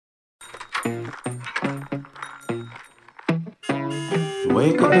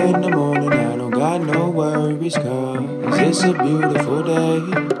Wake up in the morning, I don't got no worries, cause it's a beautiful day.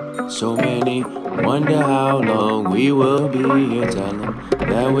 So many wonder how long we will be here. Tell them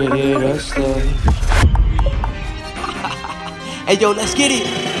that we're here to stay. Hey yo, let's get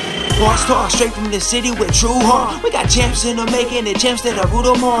it. Boss talk straight from the city with true heart. We got champs in the making and champs that are root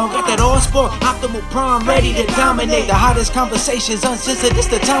them all. Got that all sport, optimal prime, ready to dominate. The hottest conversations, uncensored, this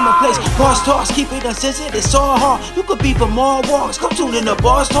the time and place. Boss talks, keep it uncensored, it's all hard. You could be from all walks, come tune in to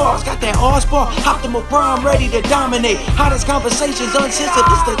Boss Talks. Got that all sport, optimal prime, ready to dominate. Hottest conversations, uncensored,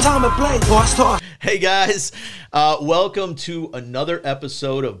 this the time and place. Boss Talk. Hey guys, welcome to another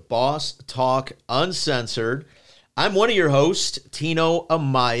episode of Boss Talk Uncensored. I'm one of your hosts, Tino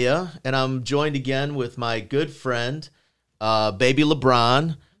Amaya, and I'm joined again with my good friend, Baby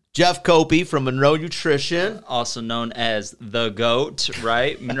LeBron, Jeff Copey from Monroe Nutrition. Also known as The GOAT,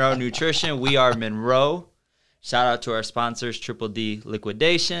 right? Monroe Nutrition. We are Monroe. Shout out to our sponsors, Triple D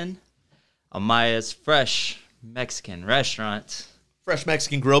Liquidation, Amaya's Fresh Mexican Restaurant. Fresh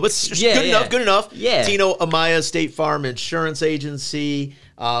Mexican Grill, but good enough. Yeah. Tino Amaya State Farm Insurance Agency,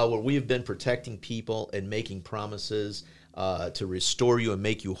 where we have been protecting people and making promises to restore you and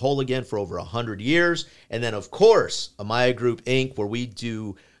make you whole again for over 100 years. And then, of course, Amaya Group, Inc., where we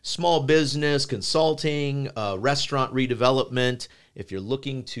do small business consulting, restaurant redevelopment. If you're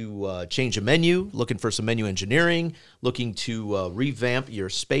looking to change a menu, looking for some menu engineering, looking to revamp your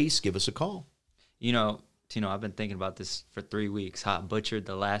space, give us a call. You know, Tino, I've been thinking about this for 3 weeks. How I butchered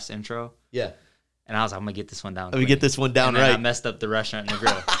the last intro. Yeah. And I was like, I'm going to get this one down. Let me get this one down and then right. I messed up the restaurant and the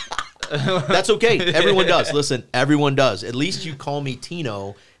grill. That's okay. Everyone does. Listen, everyone does. At least you call me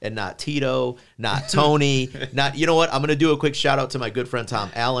Tino and not Tito, not Tony. Not. You know what? I'm going to do a quick shout out to my good friend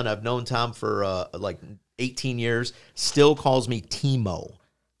Tom Allen. I've known Tom for like 18 years. Still calls me Timo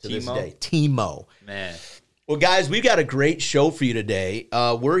to this day. Timo. Man. Well, guys, we've got a great show for you today.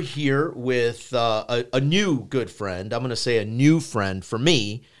 We're here with a new good friend. I'm going to say a new friend for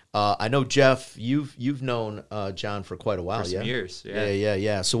me. I know, Jeff, you've known John for quite a while. For some years, yeah.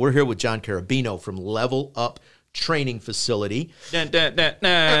 Yeah. So we're here with John Carrabino from Level Up Training Facility. Dun, dun, dun,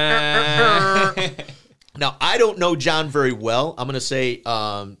 dun. Now, I don't know John very well. I'm going to say,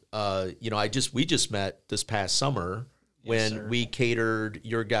 we just met this past summer when we catered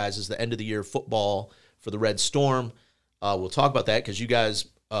your guys as the end of the year football for the Red Storm. We'll talk about that because you guys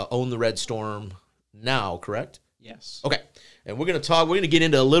own the Red Storm now, correct? Yes. Okay. And we're going to get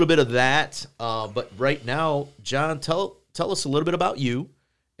into a little bit of that. But right now, John, tell us a little bit about you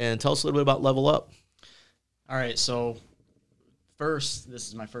and tell us a little bit about Level Up. All right. So first, this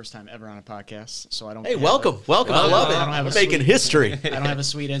is my first time ever on a podcast. So I don't. Hey, welcome. I love it. I don't have We're making history. I don't have a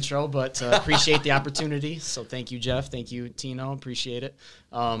sweet intro, but appreciate the opportunity. So thank you, Jeff. Thank you, Tino. Appreciate it.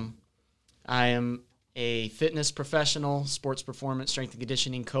 I am a fitness professional, sports performance, strength and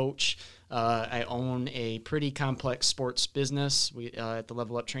conditioning coach. I own a pretty complex sports business at the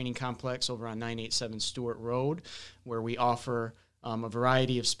Level Up Training Complex over on 987 Stewart Road, where we offer a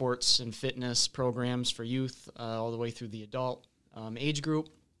variety of sports and fitness programs for youth all the way through the adult age group.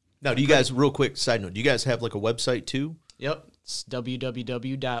 Now, do you guys, real quick side note, do you guys have like a website too? Yep. It's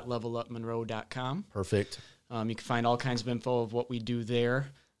www.levelupmonroe.com. Perfect. You can find all kinds of info of what we do there.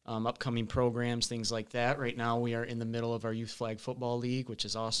 Upcoming programs, things like that. Right now, we are in the middle of our Youth Flag Football League, which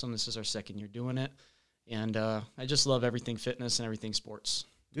is awesome. This is our second year doing it. And I just love everything fitness and everything sports.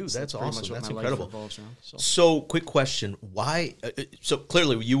 Dude, that's pretty awesome. much what That's my life incredible. revolves around, So, quick question. Why? So,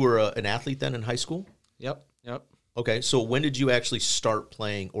 clearly, you were an athlete then in high school? Yep. Okay, so when did you actually start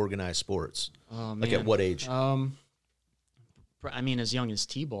playing organized sports? Like at what age? I mean, as young as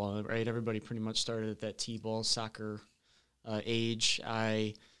T-ball, right? Everybody pretty much started at that T-ball soccer age.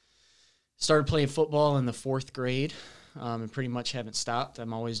 I started playing football in the 4th grade and pretty much haven't stopped.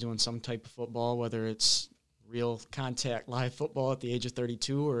 I'm always doing some type of football, whether it's real contact live football at the age of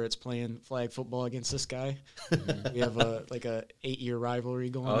 32 or it's playing flag football against this guy. We have a 8-year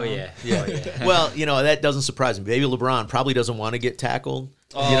rivalry going on. Oh, yeah. Well, that doesn't surprise me. Baby LeBron probably doesn't want to get tackled.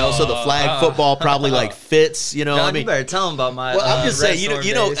 So the flag football probably fits, John, I mean, you better tell him about my well, I'm just saying, days.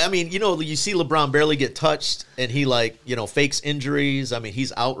 you see LeBron barely get touched and he fakes injuries. I mean,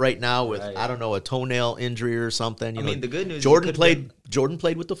 he's out right now with, I don't know, a toenail injury or something. I mean, the good news Jordan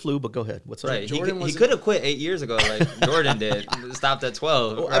played with the flu, but go ahead. What's right. up? He could have quit 8 years ago like Jordan did. Stopped at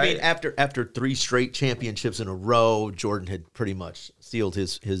 12. Well, right? I mean, after 3 straight championships in a row, Jordan had pretty much sealed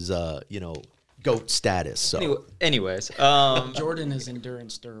his GOAT status. So, anyways, Jordan is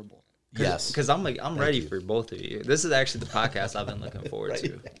endurance durable. Yes. Because I'm ready for both of you. This is actually the podcast I've been looking forward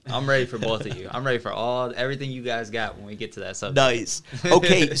to. I'm ready for both of you. I'm ready for everything you guys got when we get to that subject. Nice.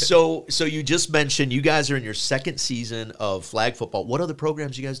 Okay, so you just mentioned you guys are in your second season of flag football. What other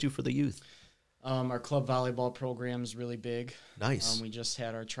programs you guys do for the youth? Our club volleyball program is really big. Nice. We just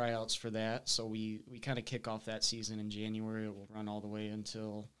had our tryouts for that, so we kind of kick off that season in January. It will run all the way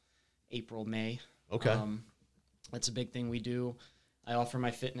until April, May. Okay. That's a big thing we do. I offer my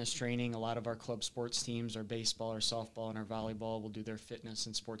fitness training. A lot of our club sports teams, our baseball, our softball, and our volleyball will do their fitness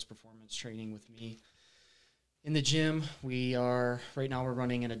and sports performance training with me. In the gym, right now we're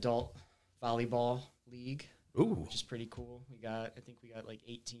running an adult volleyball league, which is pretty cool. I think we got like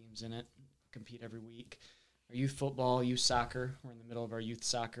 8 teams in it, compete every week. Our youth football, youth soccer, we're in the middle of our youth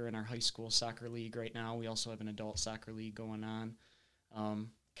soccer and our high school soccer league right now. We also have an adult soccer league going on.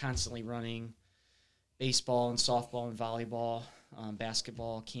 Constantly running baseball and softball and volleyball,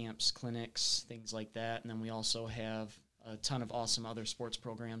 basketball camps, clinics, things like that. And then we also have a ton of awesome other sports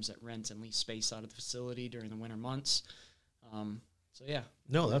programs that rent and lease space out of the facility during the winter months. So yeah.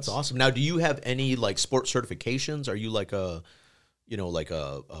 No, that's awesome. Now, do you have any like sports certifications? Are you like a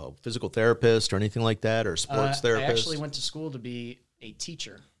physical therapist or anything like that, or sports therapist? I actually went to school to be a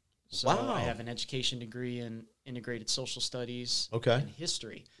teacher. So Wow. I have an education degree in integrated social studies Okay. and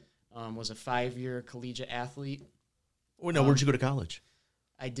history. Was a 5-year collegiate athlete. Oh, no, where'd you go to college?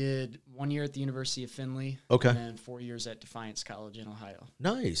 I did 1 year at the University of Findlay. Okay. And then 4 years at Defiance College in Ohio.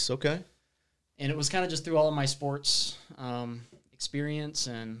 Nice. Okay. And it was kind of just through all of my sports experience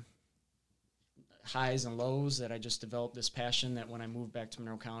and highs and lows that I just developed this passion that when I moved back to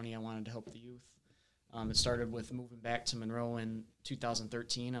Monroe County, I wanted to help the youth. It started with moving back to Monroe in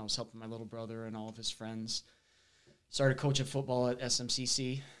 2013. I was helping my little brother and all of his friends. Started coaching football at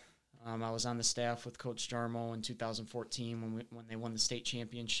SMCC. I was on the staff with Coach Jarmo in 2014 when they won the state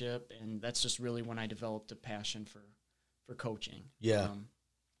championship, and that's just really when I developed a passion for coaching. Yeah.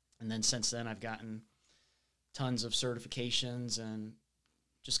 And then since then, I've gotten tons of certifications and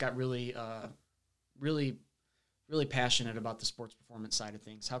just got really passionate about the sports performance side of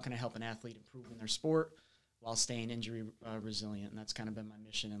things. How can I help an athlete improve in their sport while staying injury resilient? And that's kind of been my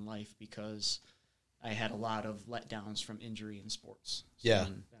mission in life because I had a lot of letdowns from injury in sports. So Yeah.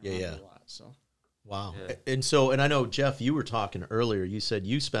 been around it a lot, so. Wow. Yeah. And I know, Jeff, you were talking earlier. You said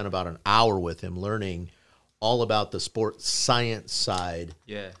you spent about an hour with him learning all about the sports science side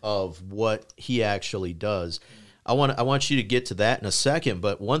of what he actually does. I want you to get to that in a second,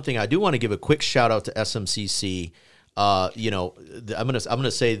 but one thing I do want to give a quick shout out to SMCC. I'm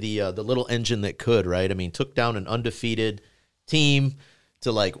gonna say the little engine that could, right? I mean, took down an undefeated team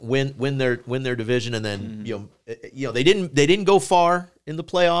to like win their division, and then they didn't go far in the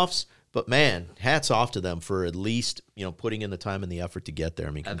playoffs, but man, hats off to them for at least putting in the time and the effort to get there. I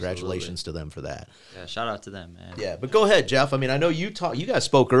mean, congratulations to them for that. Yeah, shout out to them, man. Yeah, but go ahead, Jeff. I mean, I know you guys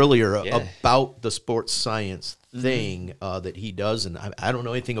spoke earlier about the sports science thing that he does, and I don't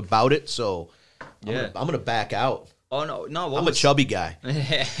know anything about it, so I'm gonna back out. Oh no! I'm a chubby guy.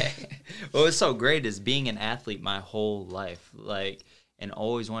 What was so great is being an athlete my whole life, and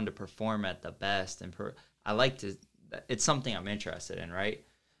always wanted to perform at the best. And I like to. It's something I'm interested in, right?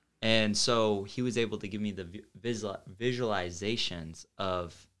 And so he was able to give me the visualizations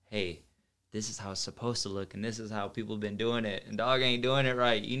of, hey, this is how it's supposed to look, and this is how people have been doing it, and dog ain't doing it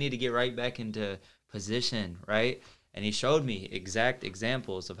right. You need to get right back into position, right? And he showed me exact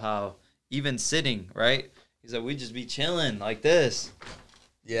examples of how even sitting, right? He's like, we just be chilling like this.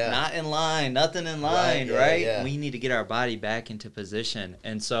 Yeah. Not in line, nothing in line, right? Yeah. We need to get our body back into position.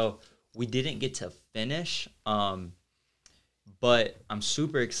 And so we didn't get to finish, but I'm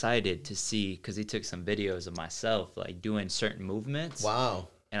super excited to see, because he took some videos of myself, doing certain movements. Wow.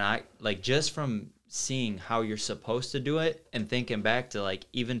 And I, just from seeing how you're supposed to do it and thinking back to,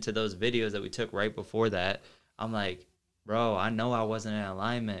 even to those videos that we took right before that, I'm like, bro, I know I wasn't in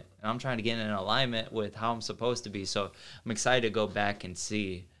alignment, and I'm trying to get in alignment with how I'm supposed to be. So I'm excited to go back and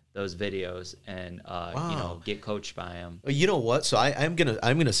see those videos and get coached by him. You know what? So I'm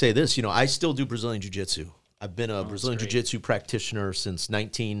gonna say this. I still do Brazilian Jiu-Jitsu. I've been a Brazilian Jiu-Jitsu practitioner since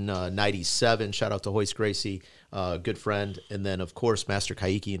 1997. Shout out to Hoist Gracie, good friend, and then of course Master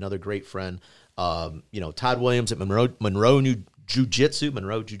Kaiki, another great friend. Todd Williams at Monroe Jiu-Jitsu.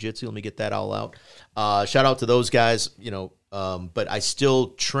 Let me get that all out. Shout out to those guys. But I still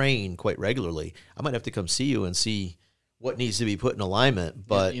train quite regularly. I might have to come see you and see what needs to be put in alignment.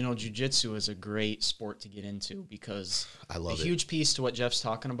 But jiu-jitsu is a great sport to get into because I love it. A huge piece to what Jeff's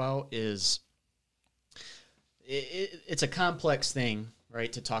talking about is it's a complex thing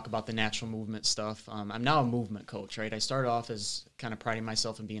right, to talk about the natural movement stuff. I'm now a movement coach, right? I started off as kind of priding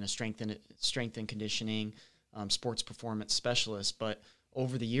myself in being a strength and conditioning, sports performance specialist, but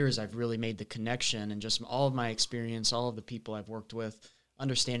over the years, I've really made the connection, and just all of my experience, all of the people I've worked with,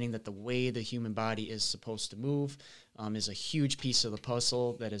 understanding that the way the human body is supposed to move is a huge piece of the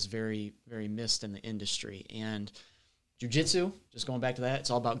puzzle that is very, very missed in the industry. And jiu-jitsu, just going back to that,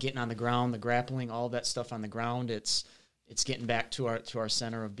 it's all about getting on the ground, the grappling, all of that stuff on the ground. It's getting back to our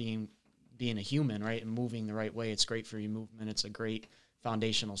center of being a human, right, and moving the right way. It's great for your movement. It's a great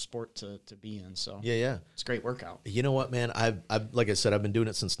foundational sport to be in. So yeah, it's a great workout. You know what, man? I've like I said, I've been doing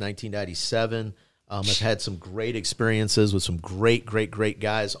it since 1997. I've had some great experiences with some great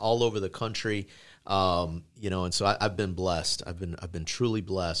guys all over the country. And so I've been blessed. I've been truly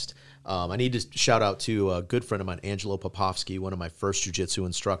blessed. I need to shout out to a good friend of mine, Angelo Popovsky, one of my first jiu-jitsu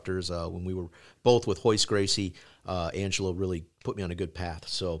instructors. When we were both with Hoist Gracie, Angelo really put me on a good path.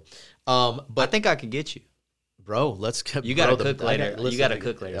 So, but I think I could get you. Bro, let's get you got to cook later. You got to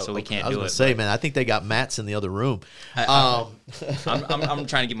cook later, so we can't do it. I was going to say, man, I think they got mats in the other room. I'm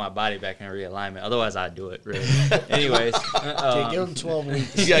trying to get my body back in realignment. Otherwise, I'd do it. Really. Anyways, give them 12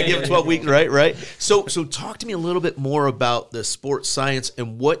 weeks. You got to give them 12 weeks, right? So talk to me a little bit more about the sports science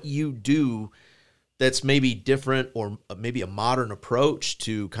and what you do that's maybe different, or maybe a modern approach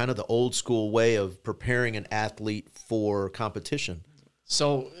to kind of the old school way of preparing an athlete for competition.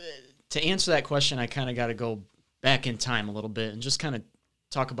 So to answer that question, I kind of got to go back in time a little bit and just kind of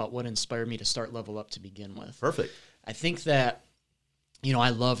talk about what inspired me to start Level Up to begin with. Perfect. I think that, I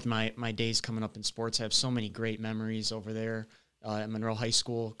loved my days coming up in sports. I have so many great memories over there at Monroe High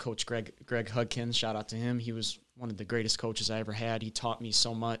School. Coach Greg Hudkins, shout out to him. He was one of the greatest coaches I ever had. He taught me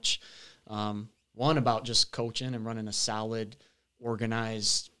so much, one, about just coaching and running a solid,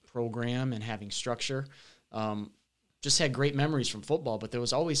 organized program and having structure. Just had great memories from football, but there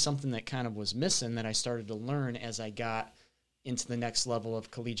was always something that kind of was missing that I started to learn as I got into the next level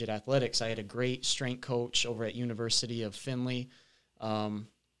of collegiate athletics. I had a great strength coach over at University of Findlay. I'm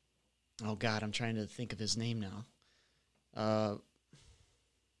trying to think of his name now.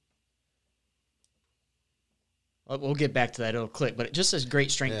 We'll get back to that. It'll click. But just a great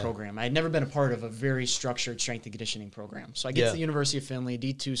strength program. I had never been a part of a very structured strength and conditioning program. So I get to the University of Findlay,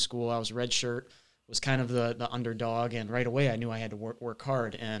 D2 school. I was a red shirt, was kind of the underdog, and right away I knew I had to work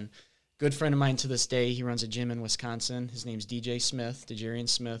hard. And good friend of mine to this day, he runs a gym in Wisconsin. His name's DeJarian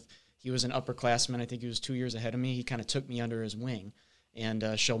Smith. He was an upperclassman. I think he was 2 years ahead of me. He kind of took me under his wing and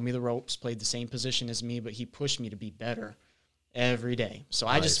showed me the ropes, played the same position as me, but he pushed me to be better every day. So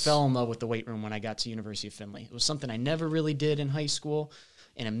I just fell in love with the weight room when I got to University of Findlay. It was something I never really did in high school,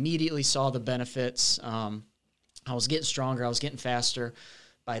 and immediately saw the benefits. I was getting stronger. I was getting faster.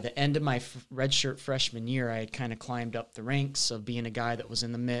 By the end of my redshirt freshman year, I had kind of climbed up the ranks of being a guy that was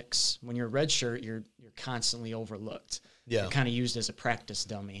in the mix. When you're a redshirt, you're constantly overlooked. Yeah. You're kind of used as a practice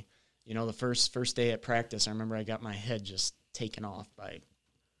dummy. The first day at practice, I remember I got my head just taken off by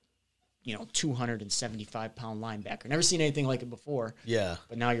 275-pound linebacker. Never seen anything like it before. Yeah.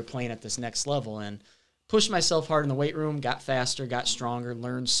 But now you're playing at this next level, and pushed myself hard in the weight room, got faster, got stronger,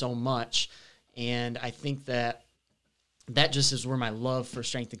 learned so much. And I think that just is where my love for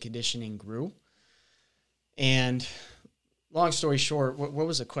strength and conditioning grew. And long story short, what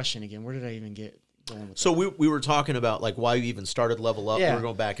was the question again? Where did I even get going with So that? we were talking about like why you even started Level Up. Yeah. We're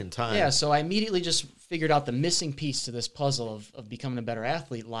going back in time. Yeah, so I immediately just figured out the missing piece to this puzzle of becoming a better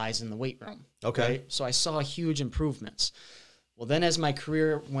athlete lies in the weight room. Okay. Right? So I saw huge improvements. Well, then as my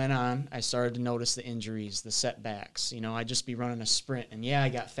career went on, I started to notice the injuries, the setbacks. I'd just be running a sprint, and I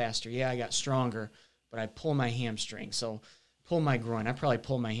got faster. I got stronger, but I'd pull my hamstring. So pull my groin. I probably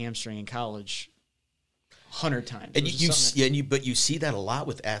pulled my hamstring in college 100 times. And you see that a lot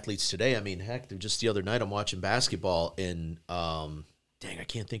with athletes today. I mean, heck, just the other night I'm watching basketball, and I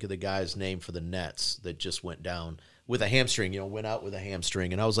can't think of the guy's name for the Nets that just went down with a hamstring. Went out with a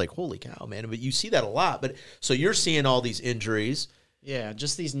hamstring, and I was like, holy cow, man! But you see that a lot. But so you're seeing all these injuries. Yeah,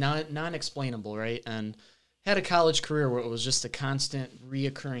 just these non-explainable, right? And had a college career where it was just a constant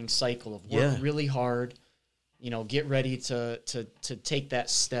reoccurring cycle of work really hard. Get ready to take that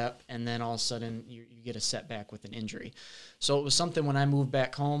step, and then all of a sudden you get a setback with an injury. So it was something when I moved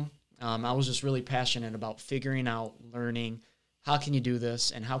back home, I was just really passionate about figuring out, learning, how can you do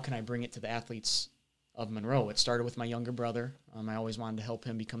this, and how can I bring it to the athletes of Monroe. It started with my younger brother. I always wanted to help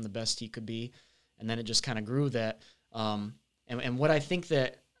him become the best he could be, and then it just kind of grew that. And what I think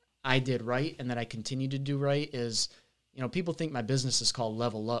that I did right and that I continue to do right is, people think my business is called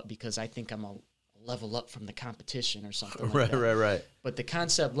Level Up because I think I'm a level up from the competition or something like that. Right. But the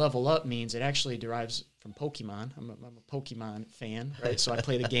concept level up means it actually derives from Pokemon. I'm a Pokemon fan, right? So I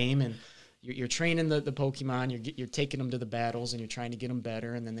play the game, and you're training the Pokemon. You're taking them to the battles, and you're trying to get them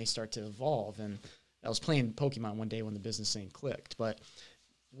better, and then they start to evolve. And I was playing Pokemon one day when the business thing clicked. But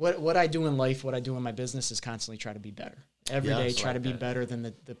what I do in life, what I do in my business, is constantly try to be better. Every day, try to be better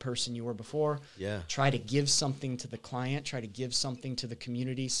than the person you were before. Yeah. Try to give something to the client. Try to give something to the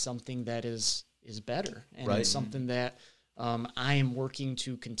community, something that is better. And it's something that I am working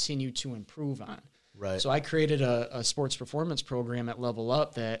to continue to improve on. Right. So I created a sports performance program at Level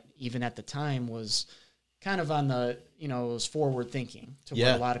Up that even at the time was kind of on the, it was forward thinking to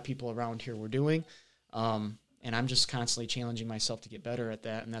what a lot of people around here were doing. And I'm just constantly challenging myself to get better at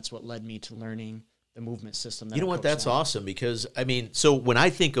that. And that's what led me to learning the movement system. That you know what? That's awesome, because, I mean, so when I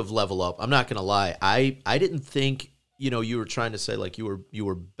think of Level Up, I'm not going to lie. I didn't think, you were trying to say like you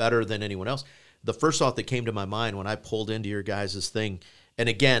were better than anyone else. The first thought that came to my mind when I pulled into your guys' thing, and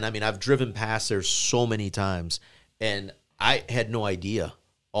again, I mean, I've driven past there so many times, and I had no idea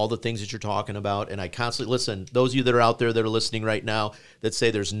all the things that you're talking about. And I constantly listen. Those of you that are out there that are listening right now that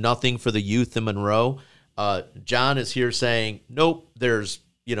say there's nothing for the youth in Monroe, John is here saying, nope, there's,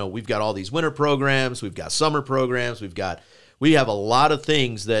 we've got all these winter programs, we've got summer programs, we have a lot of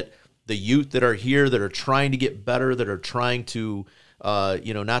things that the youth that are here that are trying to get better, that are trying to,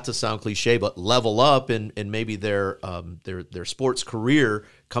 not to sound cliche, but level up and maybe their sports career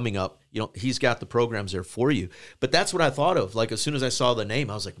coming up. He's got the programs there for you. But that's what I thought of. Like, as soon as I saw the name,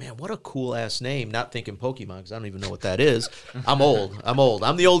 I was like, man, what a cool ass name. Not thinking Pokemon, because I don't even know what that is. I'm old.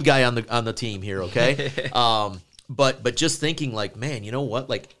 I'm the old guy on the team here. Okay. But just thinking like, man, you know what?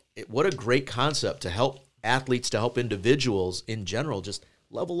 Like, what a great concept to help athletes, to help individuals in general, just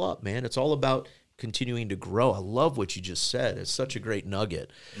level up, man. It's all about continuing to grow. I love what you just said. It's such a great nugget.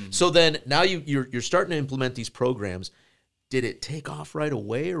 Mm-hmm. So then now you're starting to implement these programs. Did it take off right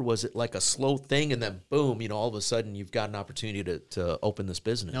away, or was it like a slow thing and then boom, all of a sudden you've got an opportunity to open this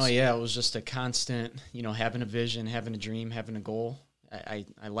business? No, yeah, it was just a constant, having a vision, having a dream, having a goal. I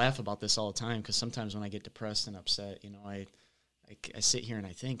laugh about this all the time, because sometimes when I get depressed and upset, I sit here and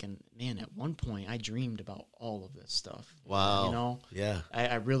I think, and man, at one point I dreamed about all of this stuff. Wow. Yeah.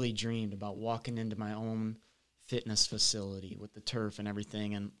 I really dreamed about walking into my own fitness facility with the turf and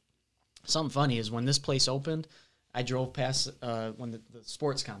everything. And something funny is when this place opened, I drove past when the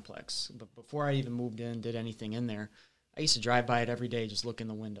sports complex, but before I even moved in, did anything in there, I used to drive by it every day, just look in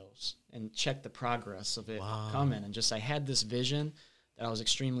the windows and check the progress of it coming. And I had this vision that I was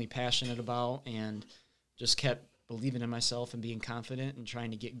extremely passionate about, and just kept believing in myself and being confident and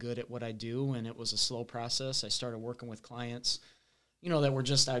trying to get good at what I do. And it was a slow process. I started working with clients, that were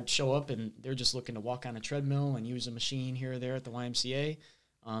I'd show up and they're just looking to walk on a treadmill and use a machine here or there at the YMCA,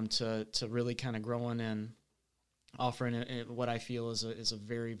 to really kind of growing and offering what I feel is a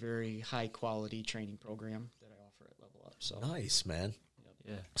very, very high quality training program that I offer at Level Up. So nice, man. Yep.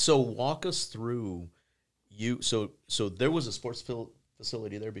 Yeah. So walk us through so there was a sports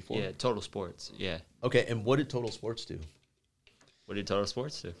facility there before? Yeah, Total Sports. Yeah. Okay, and what did Total Sports do? What did Total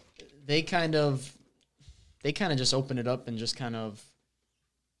Sports do? They kind of just opened it up and just kind of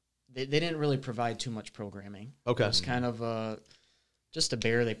they didn't really provide too much programming. Okay. It was kind of just a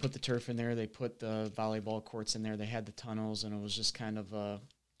bare. They put the turf in there. They put the volleyball courts in there. They had the tunnels, and it was just kind of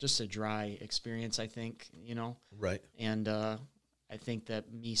just a dry experience, I think, Right. And I think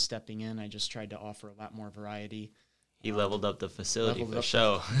that me stepping in, I just tried to offer a lot more variety. He leveled up the facility for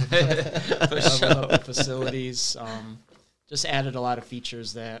show. Leveled up the facilities. Just added a lot of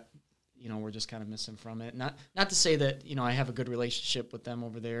features that, we're just kind of missing from it. Not to say that, I have a good relationship with them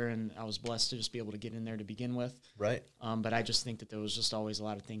over there, and I was blessed to just be able to get in there to begin with. Right. But I just think that there was just always a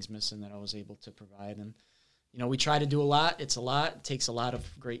lot of things missing that I was able to provide. And, we try to do a lot. It's a lot. It takes a lot of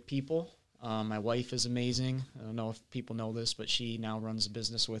great people. My wife is amazing. I don't know if people know this, but she now runs the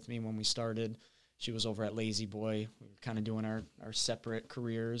business with me. When we started, she was over at Lazy Boy. We were kind of doing our separate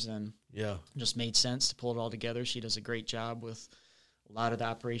careers, and just made sense to pull it all together. She does a great job with a lot of the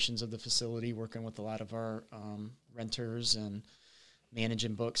operations of the facility, working with a lot of our renters and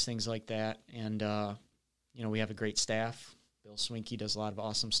managing books, things like that. And, we have a great staff. Bill Swinky does a lot of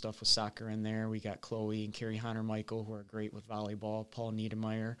awesome stuff with soccer in there. We got Chloe and Carrie Hunter-Michael, who are great with volleyball, Paul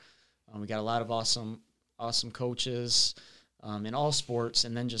Niedermeyer. We got a lot of awesome coaches in all sports,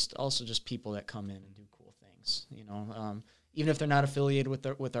 and then just people that come in and do cool things. Even if they're not affiliated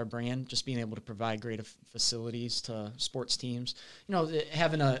with our brand, just being able to provide great facilities to sports teams.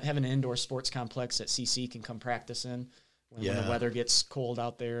 Having an indoor sports complex that CC can come practice in when the weather gets cold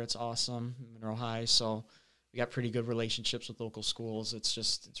out there, it's awesome. Monroe High, so we got pretty good relationships with local schools.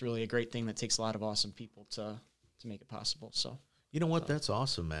 It's really a great thing that takes a lot of awesome people to make it possible. So you know what? That's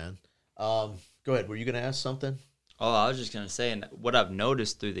awesome, man. Go ahead. Were you going to ask something? Oh, I was just going to say, and what I've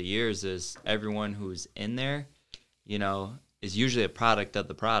noticed through the years is everyone who's in there, you know, is usually a product of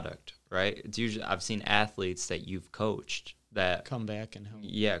the product, right? It's usually, I've seen athletes that you've coached that Come back and help.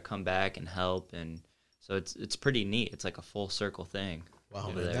 Yeah, come back and help, and so it's pretty neat. It's like a full circle thing. Wow,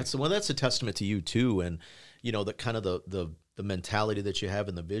 over man, there. that's a testament to you too, and you know the kind of the mentality that you have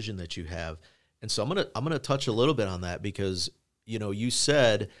and the vision that you have. And so I'm gonna touch a little bit on that because you know you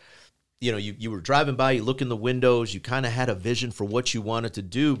said, you know, you were driving by, you look in the windows, you kind of had a vision for what you wanted to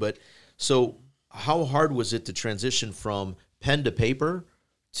do, but so how hard was it to transition from pen to paper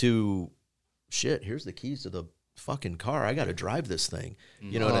to shit? Here's the keys to the fucking car. I got to drive this thing.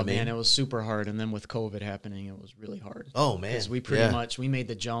 You know what I mean? Man, it was super hard. And then with COVID happening, it was really hard. Oh, man. Because we pretty much, we made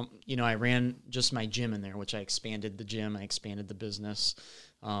the jump. You know, I ran just my gym in there, which I expanded the gym. I expanded the business.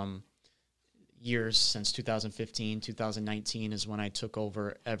 Years since 2015, 2019 is when I took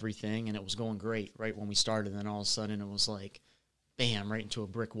over everything, and it was going great right when we started. And then all of a sudden it was like, bam, right into a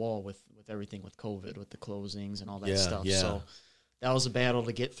brick wall with everything with COVID, with the closings and all that stuff. Yeah. So that was a battle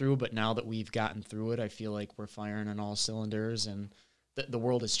to get through, but now that we've gotten through it, I feel like we're firing on all cylinders, and the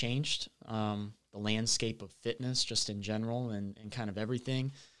world has changed. The landscape of fitness just in general and kind of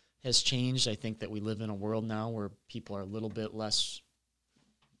everything has changed. I think that we live in a world now where people are a little bit less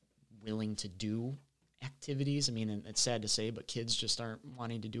willing to do activities. I mean, and it's sad to say, but kids just aren't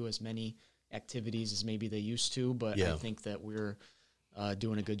wanting to do as many activities as maybe they used to, but I think that we're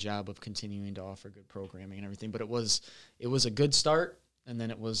doing a good job of continuing to offer good programming and everything. But it was a good start, and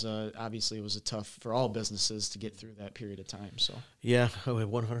then it was obviously it was a tough for all businesses to get through that period of time. So yeah,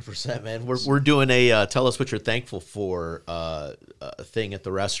 100%, man. We're doing a tell us what you're thankful for thing at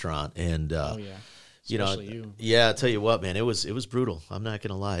the restaurant, and you know, yeah, I'll tell you what, man, it was brutal. I'm not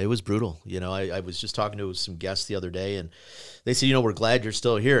gonna lie, it was brutal. You know, I was just talking to some guests the other day, and they said, you know, we're glad you're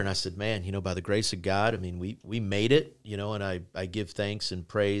still here. And I said, man, you know, by the grace of God, I mean, we made it, you know, and I give thanks and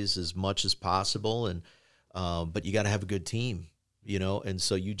praise as much as possible. And but you got to have a good team, you know, and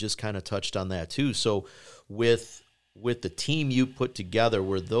so you just kind of touched on that too. So with the team you put together,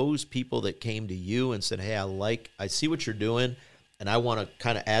 were those people that came to you and said, hey, I see what you're doing, and I want to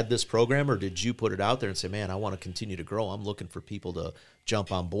kind of add this program, or did you put it out there and say, man, I want to continue to grow. I'm looking for people to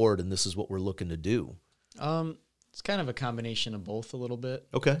jump on board, and this is what we're looking to do? It's kind of a combination of both a little bit.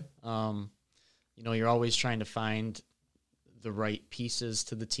 Okay. You know, you're always trying to find the right pieces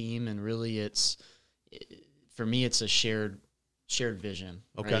to the team, and really for me, it's a shared vision.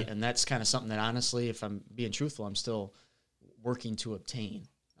 Okay. Right? And that's kind of something that, honestly, if I'm being truthful, I'm still working to obtain.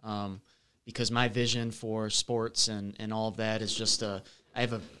 Because my vision for sports and all of that is just I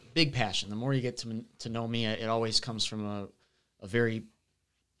have a big passion. The more you get to know me, it always comes from a very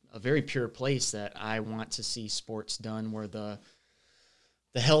pure place that I want to see sports done where the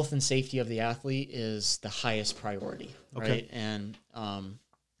health and safety of the athlete is the highest priority, right? Okay. And I'm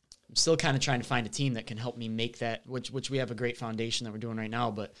still kind of trying to find a team that can help me make that, which we have a great foundation that we're doing right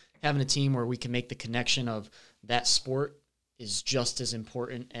now, but having a team where we can make the connection of that sport is just as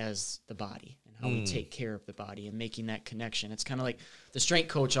important as the body and how we take care of the body and making that connection. It's kind of like the strength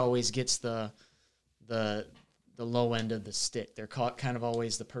coach always gets the low end of the stick. They're kind of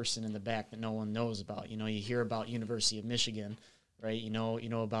always the person in the back that no one knows about. You know, you hear about University of Michigan, right? You know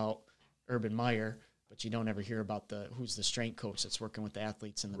about Urban Meyer, but you don't ever hear about who's the strength coach that's working with the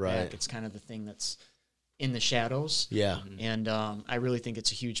athletes in the back. It's kind of the thing that's in the shadows. Yeah. And I really think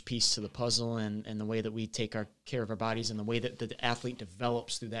it's a huge piece to the puzzle, and the way that we take care of our bodies and the way that the athlete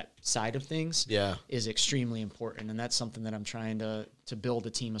develops through that side of things is extremely important. And that's something that I'm trying to build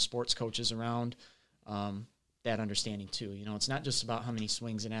a team of sports coaches around, that understanding too. You know, it's not just about how many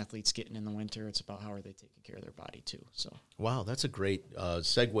swings an athlete's getting in the winter. It's about how are they taking care of their body too. So wow, that's a great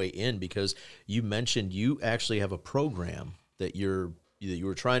segue in, because you mentioned you actually have a program that you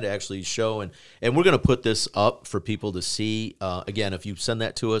were trying to actually show, and we're going to put this up for people to see. Again, if you send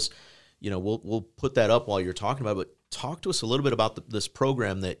that to us, you know, we'll put that up while you're talking about it. But talk to us a little bit about this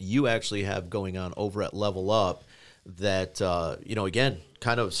program that you actually have going on over at Level Up that, you know, again,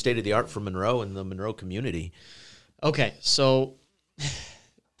 kind of state-of-the-art for Monroe and the Monroe community. Okay, so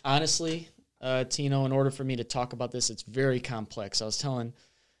honestly, Tino, in order for me to talk about this, it's very complex. I was telling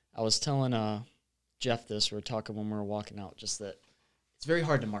Jeff this. We were talking when we were walking out, just that it's very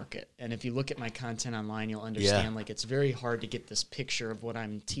hard to market. And if you look at my content online, you'll understand, like, it's very hard to get this picture of what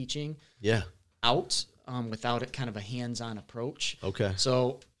I'm teaching out without it kind of a hands-on approach. Okay.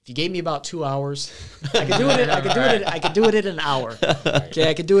 So if you gave me about 2 hours, I could do it. I could do it in an hour. Okay,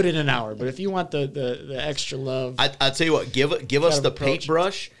 I could do it in an hour. But if you want the extra love, I'll tell you what. Give us the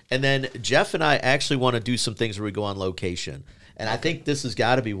paintbrush, and then Jeff and I actually want to do some things where we go on location. And I think this has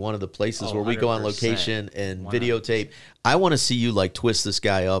got to be one of the places where we go on 100%. location and Wow. videotape. I want to see you like twist this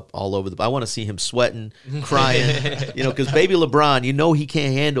guy up all over I want to see him sweating, crying, because baby LeBron, he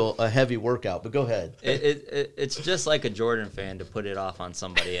can't handle a heavy workout. But go ahead. It's just like a Jordan fan to put it off on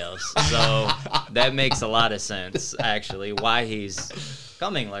somebody else. So that makes a lot of sense, actually, why he's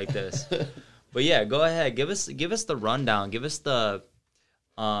coming like this. But yeah, go ahead. Give us the rundown. Give us the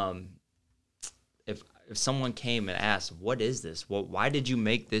if someone came and asked, what is this? Why did you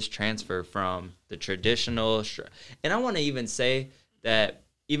make this transfer from the traditional? And I want to even say that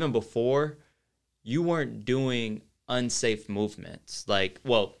even before, you weren't doing unsafe movements.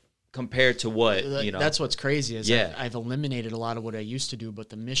 Compared to what, That's what's crazy is Yeah. I've eliminated a lot of what I used to do, but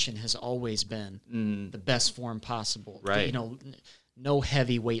the mission has always been the best form possible. Right. No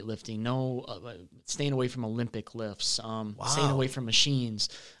heavy weightlifting, no staying away from Olympic lifts, staying away from machines,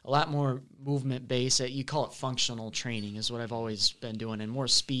 a lot more movement based. You call it functional training is what I've always been doing, and more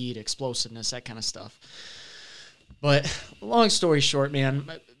speed, explosiveness, that kind of stuff. But long story short,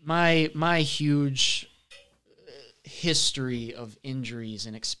 man, my huge history of injuries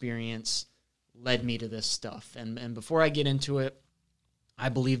and experience led me to this stuff. And before I get into it, I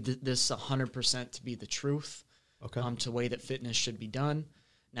believe that this 100% to be the truth. Okay. To the way that fitness should be done.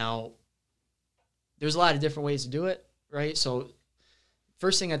 Now, there's a lot of different ways to do it, right? So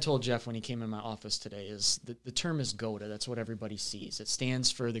first thing I told Jeff when he came in my office today is the term is GOATA. That's what everybody sees. It stands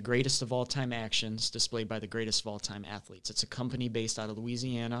for the greatest of all time actions displayed by the greatest of all time athletes. It's a company based out of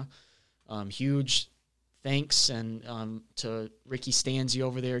Louisiana. Huge thanks and to Ricky Stanzi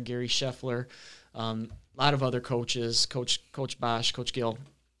over there, Gary Scheffler, a lot of other coaches, Coach Bosch, Coach Gill.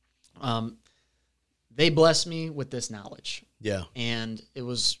 They blessed me with this knowledge. Yeah. And it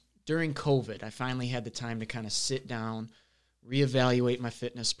was during COVID, I finally had the time to kind of sit down, reevaluate my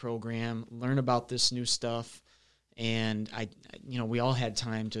fitness program, learn about this new stuff. And we all had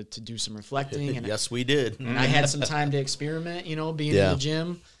time to do some reflecting. And Yes, we did. and I had some time to experiment, being in the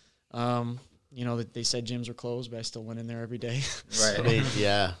gym. They said gyms were closed, but I still went in there every day. Right. I mean,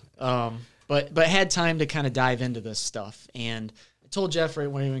 yeah. But had time to kind of dive into this stuff. And I told Jeff right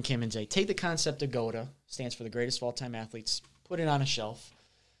when he came in today, take the concept of GOATA, stands for the greatest of all time athletes, put it on a shelf.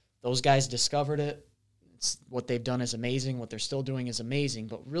 Those guys discovered it. What they've done is amazing. What they're still doing is amazing.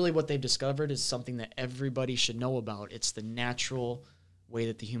 But really what they've discovered is something that everybody should know about. It's the natural way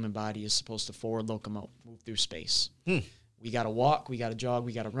that the human body is supposed to forward locomote, move through space. We got to walk, we got to jog,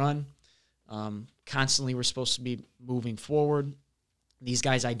 we got to run. Constantly we're supposed to be moving forward. These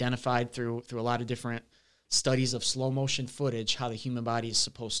guys identified through a lot of different studies of slow motion footage how the human body is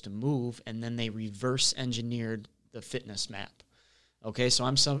supposed to move, and then they reverse engineered the fitness map. Okay, so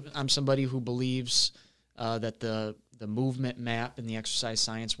I'm somebody who believes that the movement map in the exercise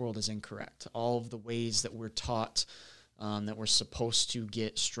science world is incorrect. All of the ways that we're taught that we're supposed to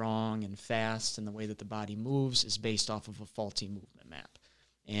get strong and fast and the way that the body moves is based off of a faulty movement map.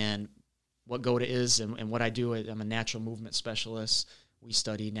 And what GOATA is and what I do, I'm a natural movement specialist. We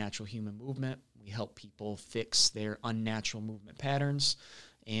study natural human movement. We help people fix their unnatural movement patterns,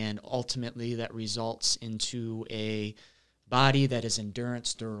 and ultimately that results into a body that is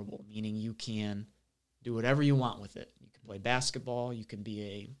endurance durable, meaning you can do whatever you want with it. You can play basketball, you can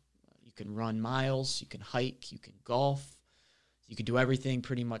run miles, you can hike, you can golf, you can do everything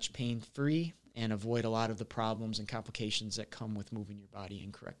pretty much pain-free and avoid a lot of the problems and complications that come with moving your body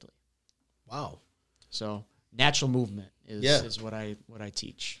incorrectly. Wow. So natural movement is what I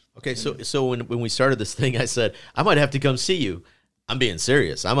teach. Okay, so when we started this thing, I said, I might have to come see you. I'm being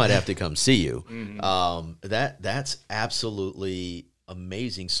serious. I might have to come see you. That's absolutely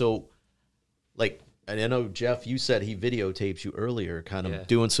amazing. So, and I know, Jeff, you said he videotapes you earlier, kind of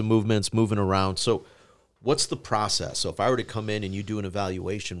doing some movements, moving around. So what's the process? So if I were to come in and you do an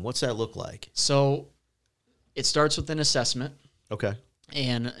evaluation, what's that look like? So it starts with an assessment. Okay.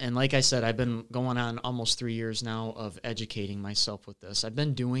 And like I said, I've been going on almost 3 years now of educating myself with this. I've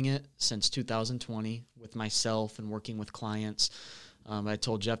been doing it since 2020 with myself and working with clients. I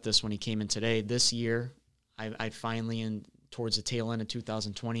told Jeff this when he came in today. This year, I finally, towards the tail end of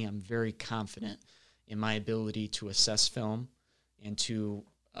 2020, I'm very confident in my ability to assess film and to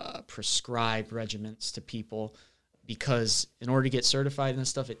prescribe regimens to people, because in order to get certified in this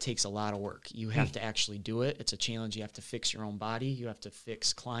stuff, it takes a lot of work. You have to actually do it. It's a challenge. You have to fix your own body. You have to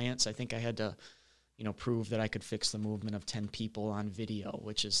fix clients. I think I had to, prove that I could fix the movement of 10 people on video,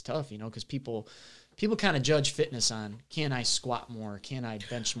 which is tough, because people kind of judge fitness on, can I squat more? Can I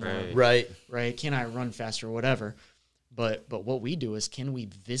bench more? Right. Can I run faster or whatever? But what we do is, can we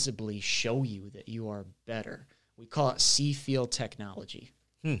visibly show you that you are better? We call it see-feel technology.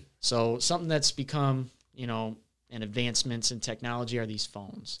 So something that's become, and advancements in technology are these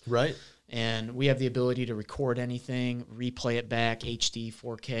phones. Right. And we have the ability to record anything, replay it back, HD,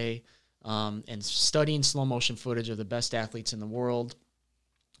 4K, and studying slow motion footage of the best athletes in the world,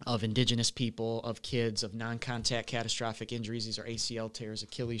 of indigenous people, of kids, of non-contact catastrophic injuries. These are ACL tears,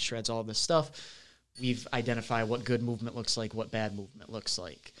 Achilles shreds, all this stuff. We've identified what good movement looks like, what bad movement looks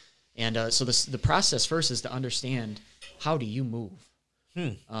like. And so the process first is to understand, how do you move?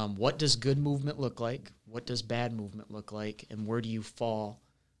 What does good movement look like? What does bad movement look like? And where do you fall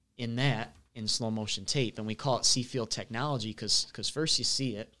in that in slow motion tape? And we call it see-feel technology because first you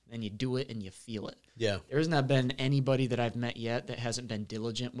see it, then you do it, and you feel it. Yeah. There has not been anybody that I've met yet that hasn't been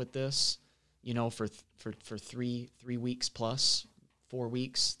diligent with this, for 3 weeks plus, 4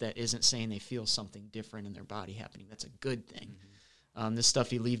 weeks, that isn't saying they feel something different in their body happening. That's a good thing. This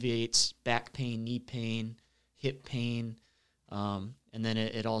stuff alleviates back pain, knee pain, hip pain, and then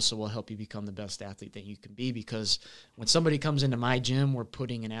it also will help you become the best athlete that you can be, because when somebody comes into my gym, we're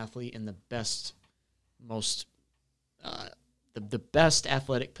putting an athlete in the best, most the best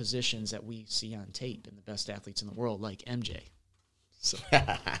athletic positions that we see on tape, and the best athletes in the world, like MJ. So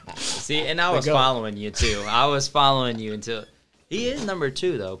see, and I was following you too. I was following you until he is number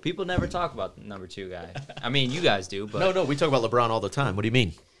 2, though. People never talk about the number 2 guy. I mean, you guys do, but No, we talk about LeBron all the time. What do you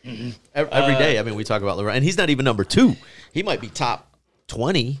mean? Every day. I mean, we talk about LeBron, and he's not even number 2. He might be top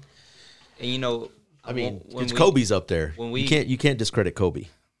 20. And I mean, it's Kobe's up there. You can't discredit Kobe.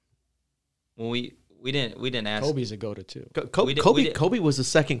 When we didn't ask. Kobe's a go-to too. Kobe was the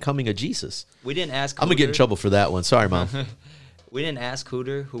second coming of Jesus. We didn't ask. I'm gonna get in trouble for that one. Sorry, Mom. We didn't ask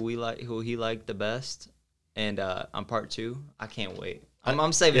Hooter who he liked the best, and on part 2, I can't wait.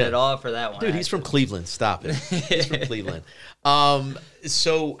 I'm saving it all for that one. Dude, he's from Cleveland. Stop it. He's from Cleveland.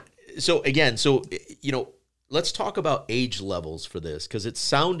 So again, let's talk about age levels for this, because it's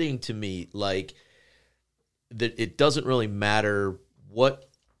sounding to me like that it doesn't really matter what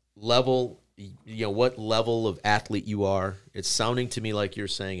level of athlete you are. It's sounding to me like you're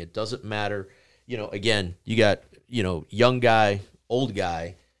saying it doesn't matter. Again, you got, young guy, old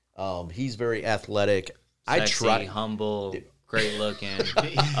guy. He's very athletic. Sexy, humble, great looking.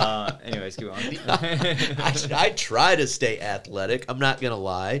 Anyways, keep on. I try to stay athletic. I'm not going to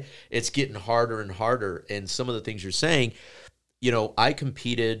lie. It's getting harder and harder. And some of the things you're saying, I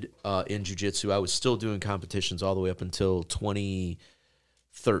competed in jiu-jitsu. I was still doing competitions all the way up until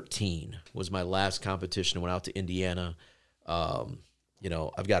 2013 was my last competition. I went out to Indiana. I've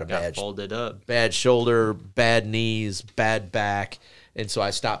got a folded up, bad shoulder, bad knees, bad back. And so I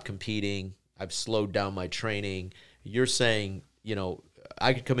stopped competing. I've slowed down my training. You're saying,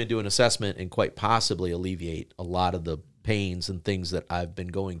 I could come and do an assessment and quite possibly alleviate a lot of the pains and things that I've been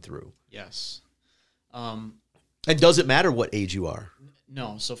going through. Yes. And does it matter what age you are?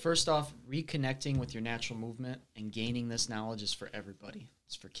 No. So first off, reconnecting with your natural movement and gaining this knowledge is for everybody.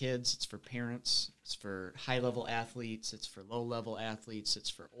 It's for kids. It's for parents. It's for high-level athletes. It's for low-level athletes. It's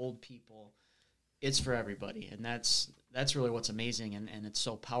for old people. It's for everybody. And that's really what's amazing, and it's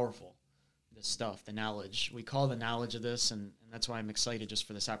so powerful. This stuff, the knowledge. We call the knowledge of this, and that's why I'm excited just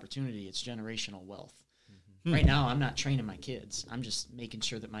for this opportunity. It's generational wealth. Right now, I'm not training my kids. I'm just making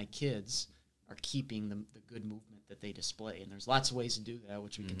sure that my kids are keeping the good movement that they display. And there's lots of ways to do that,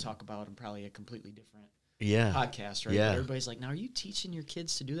 which we can talk about in probably a completely different podcast, right? Yeah. But everybody's like, now, are you teaching your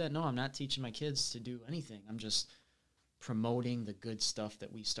kids to do that? No, I'm not teaching my kids to do anything. I'm just promoting the good stuff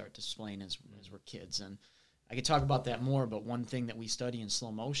that we start displaying as we're kids. And I could talk about that more, but one thing that we study in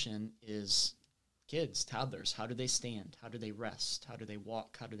slow motion is kids, toddlers. How do they stand? How do they rest? How do they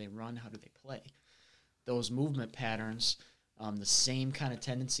walk? How do they run? How do they play? Those movement patterns, the same kind of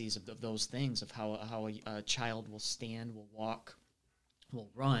tendencies of those things, of how a child will stand, will walk, will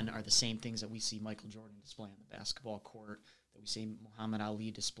run, are the same things that we see Michael Jordan display on the basketball court, that we see Muhammad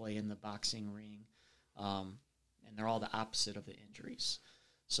Ali display in the boxing ring, and they're all the opposite of the injuries.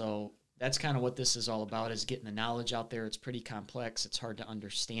 So that's kind of what this is all about, is getting the knowledge out there. It's pretty complex. It's hard to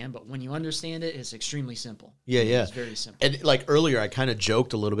understand. But when you understand it, it's extremely simple. Yeah. It's very simple. And like earlier, I kind of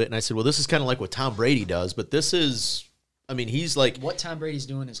joked a little bit, and I said, well, this is kind of like what Tom Brady does. But this is, he's like... What Tom Brady's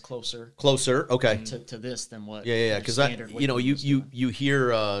doing is closer. Okay. To this than what... Yeah. Because you hear,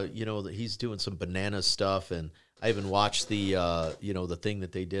 that he's doing some banana stuff, and I even watched the, the thing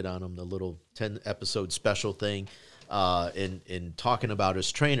that they did on him, the little 10-episode special thing. In talking about his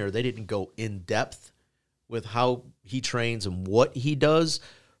trainer, they didn't go in depth with how he trains and what he does,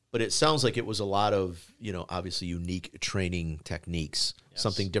 but it sounds like it was a lot of, obviously unique training techniques,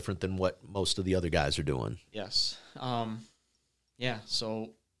 something different than what most of the other guys are doing. Yes. So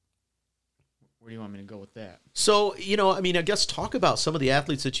Where do you want me to go with that? So, I mean, I guess talk about some of the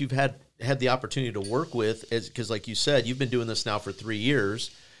athletes that you've had the opportunity to work with, because like you said, you've been doing this now for 3 years,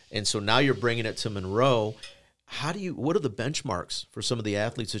 and so now you're bringing it to Monroe. What are the benchmarks for some of the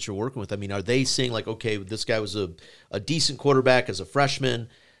athletes that you're working with? I mean, are they saying like, okay, this guy was a decent quarterback as a freshman,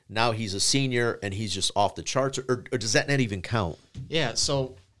 now he's a senior and he's just off the charts, or does that not even count? Yeah,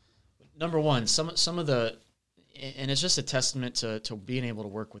 so number one, some of the, and it's just a testament to being able to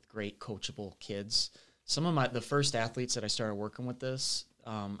work with great coachable kids. Some of the first athletes that I started working with this,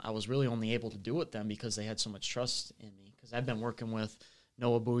 I was really only able to do with them because they had so much trust in me. Because I've been working with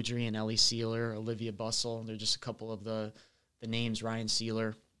Noah Boudry and Ellie Sealer, Olivia Bussell. They're just a couple of the names, Ryan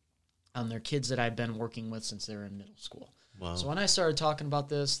Sealer. They're kids that I've been working with since they were in middle school. Wow. So when I started talking about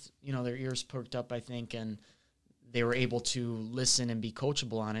this, their ears perked up, I think, and they were able to listen and be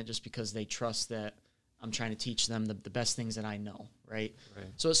coachable on it just because they trust that I'm trying to teach them the best things that I know, right?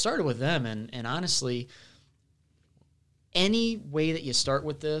 So it started with them, and honestly, any way that you start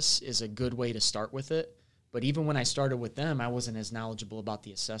with this is a good way to start with it. But even when I started with them, I wasn't as knowledgeable about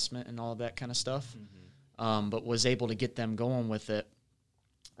the assessment and all of that kind of stuff, but was able to get them going with it.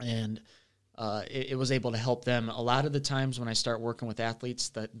 And it was able to help them. A lot of the times when I start working with athletes,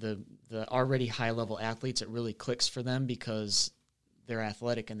 the already high-level athletes, it really clicks for them because they're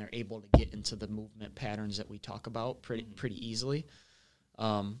athletic and they're able to get into the movement patterns that we talk about pretty easily.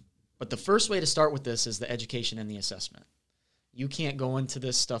 But the first way to start with this is the education and the assessment. You can't go into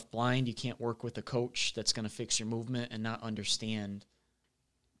this stuff blind. You can't work with a coach that's going to fix your movement and not understand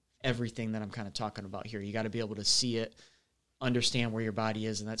everything that I'm kind of talking about here. You got to be able to see it, understand where your body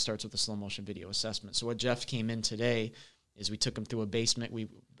is, and that starts with a slow motion video assessment. So what Jeff came in today is we took him through a basic,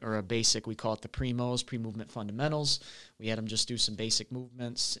 we call it the primos, pre-movement fundamentals. We had him just do some basic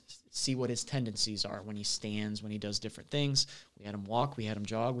movements, see what his tendencies are when he stands, when he does different things. We had him walk, we had him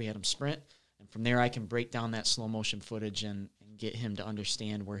jog, we had him sprint. And from there, I can break down that slow motion footage and get him to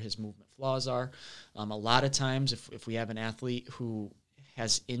understand where his movement flaws are. A lot of times, if we have an athlete who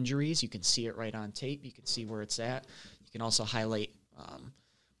has injuries, you can see it right on tape. You can see where it's at. You can also highlight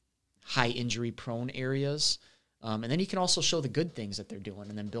high injury prone areas. And then you can also show the good things that they're doing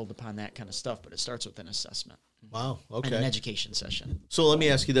and then build upon that kind of stuff. But it starts with an assessment. Wow. Okay. And an education session. So let me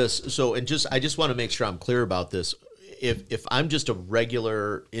ask you this. So, I just want to make sure I'm clear about this. If I'm just a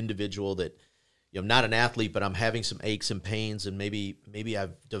regular individual that, I'm not an athlete, but I'm having some aches and pains, and maybe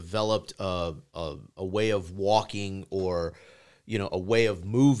I've developed a way of walking or, a way of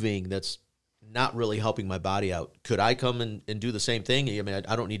moving that's not really helping my body out. Could I come and do the same thing? I mean,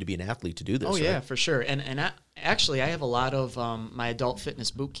 I don't need to be an athlete to do this. Oh, yeah, right? for sure. And actually, I have a lot of my adult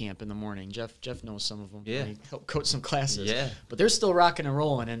fitness boot camp in the morning. Jeff knows some of them. Yeah. I help coach some classes. Yeah. But they're still rocking and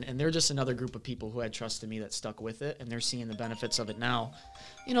rolling, and they're just another group of people who had trust in me that stuck with it, and they're seeing the benefits of it now.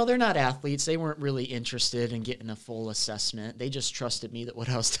 They're not athletes. They weren't really interested in getting a full assessment. They just trusted me that what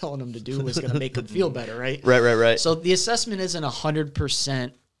I was telling them to do was going to make them feel better, right? Right. So the assessment isn't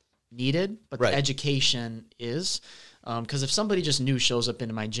 100% needed, but Right. the education is. Because if somebody just new shows up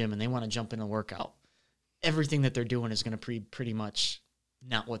into my gym and they want to jump in a workout, everything that they're doing is going to be pretty much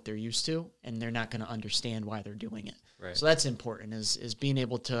not what they're used to, and they're not going to understand why they're doing it. Right. So that's important, is being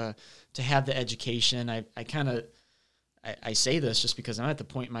able to have the education. I say this just because I'm at the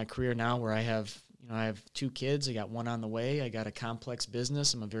point in my career now where I have 2 kids. I got one on the way. I got a complex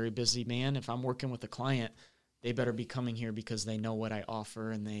business. I'm a very busy man. If I'm working with a client, they better be coming here because they know what I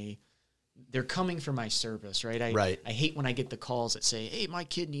offer, and they're coming for my service, right? I hate when I get the calls that say, hey, my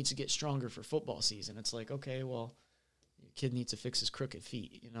kid needs to get stronger for football season. It's like, okay, well, your kid needs to fix his crooked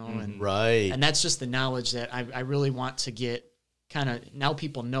feet, and Right. And that's just the knowledge that I really want to get. Kind of now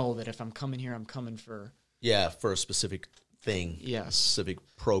people know that if I'm coming here, I'm coming for for a specific thing. Yes. Specific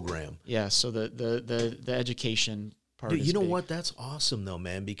program. Yeah, so the education part Dude, is you know big. what? That's awesome, though,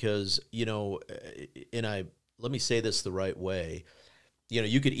 man, because, let me say this the right way.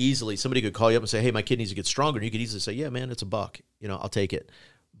 You could easily, somebody could call you up and say, hey, my kid needs to get stronger. And you could easily say, yeah, man, it's $1. I'll take it.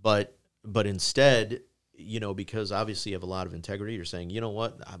 But instead, because obviously you have a lot of integrity, you're saying, you know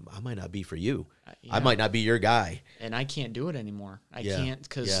what? I might not be for you. Yeah. I might not be your guy. And I can't do it anymore. I Yeah. can't,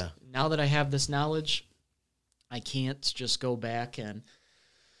 because now that I have this knowledge, I can't just go back and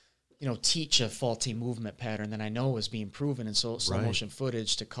teach a faulty movement pattern that I know is being proven in slow motion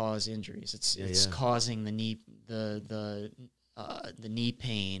footage to cause injuries. It's causing the knee the knee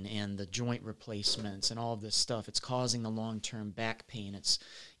pain and the joint replacements and all of this stuff. It's causing the long-term back pain.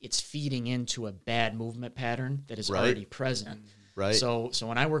 It's feeding into a bad movement pattern that is already present. Right. So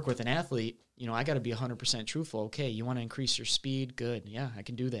when I work with an athlete, I got to be 100% truthful. Okay, you want to increase your speed? Good. Yeah, I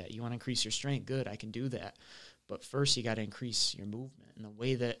can do that. You want to increase your strength? Good. I can do that. But first, you got to increase your movement. And the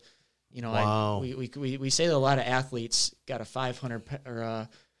way that You know, Wow. we say that a lot of athletes got a $500 or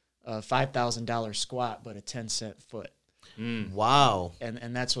a $5,000 squat, but a 10-cent foot. Wow.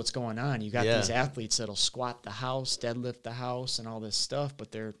 And that's what's going on. You got these athletes that'll squat the house, deadlift the house, and all this stuff,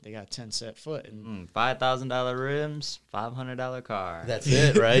 but they got a 10-cent foot. And $5,000 rims, $500 car. That's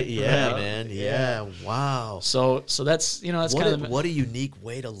it, right? Yeah, man. Yeah. Wow. So that's that's what kind of what a unique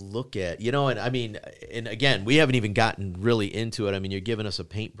way to look at, and I mean, and again, we haven't even gotten really into it. I mean, you're giving us a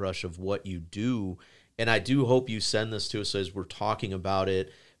paintbrush of what you do, and I do hope you send this to us as we're talking about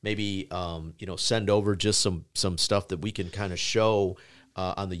it. Maybe send over just some stuff that we can kind of show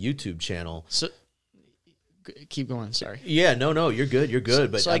on the YouTube channel. So keep going. Sorry. Yeah, no, you're good. You're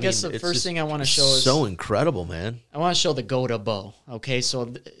good. So I guess the first thing I want to show is so incredible, man. I want to show the go-to bow. Okay,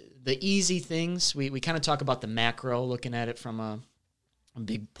 so the easy things we kind of talk about the macro, looking at it from a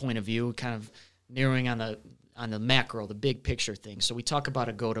big point of view, kind of narrowing on the macro, the big picture thing. So we talk about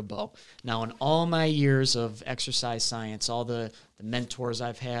a go-to bow. Now, in all my years of exercise science, all the mentors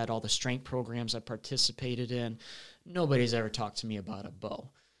I've had, all the strength programs I participated in, nobody's ever talked to me about a bow.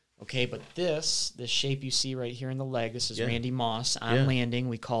 Okay, but this shape you see right here in the leg, this is Randy Moss on landing.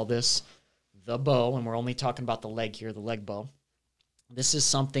 We call this the bow, and we're only talking about the leg here, the leg bow. This is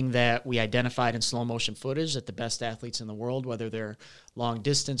something that we identified in slow motion footage that the best athletes in the world, whether they're long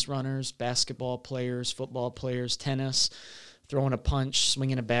distance runners, basketball players, football players, tennis, throwing a punch,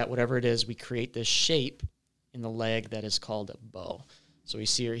 swinging a bat, whatever it is, we create this shape in the leg that is called a bow. So we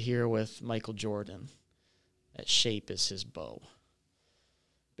see it here with Michael Jordan. That shape is his bow.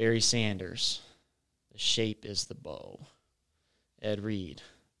 Barry Sanders, the shape is the bow. Ed Reed,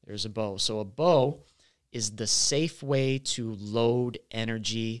 there's a bow. So a bow is the safe way to load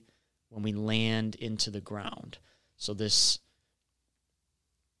energy when we land into the ground. So this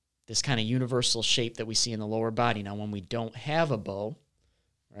kind of universal shape that we see in the lower body. Now, when we don't have a bow,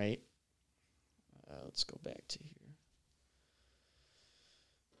 right? Let's go back to here.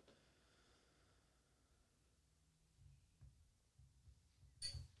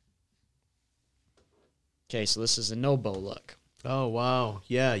 Okay, so this is a no bow look. Oh, wow.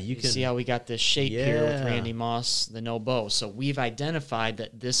 Yeah, you can see how we got this shape here with Randy Moss, the no bow. So we've identified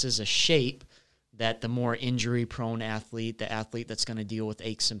that this is a shape that the more injury-prone athlete, the athlete that's going to deal with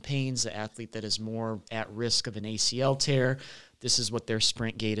aches and pains, the athlete that is more at risk of an ACL tear, this is what their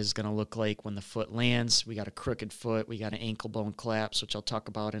sprint gait is going to look like when the foot lands. We got a crooked foot. We got an ankle bone collapse, which I'll talk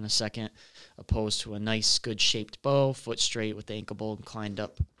about in a second, opposed to a nice, good-shaped bow, foot straight with the ankle bone inclined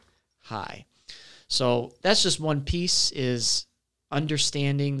up high. So that's just one piece, is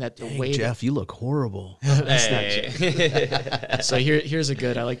understanding that the way Jeff, you look horrible. So here's a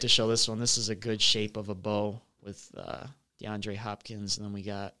good, I like to show this one. This is a good shape of a bow with DeAndre Hopkins, and then we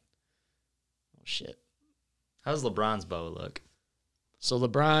got, How's LeBron's bow look? So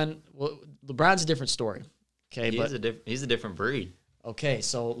LeBron's a different story. Okay, he's a different breed. Okay,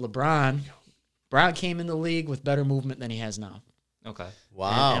 so LeBron came in the league with better movement than he has now. Okay.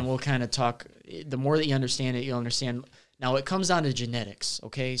 Wow. And we'll kind of talk, the more that you understand it, you'll understand. Now, it comes down to genetics,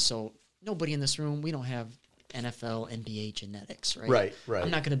 okay? So nobody in this room, we don't have NFL, NBA genetics, right? Right.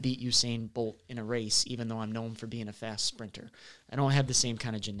 I'm not going to beat Usain Bolt in a race, even though I'm known for being a fast sprinter. I don't have the same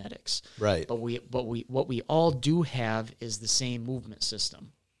kind of genetics. Right. But what we all do have is the same movement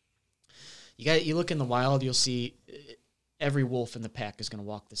system. You look in the wild, you'll see every wolf in the pack is going to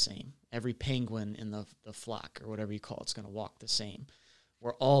walk the same. Every penguin in the flock, or whatever you call it, is going to walk the same.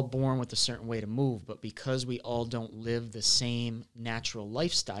 We're all born with a certain way to move, but because we all don't live the same natural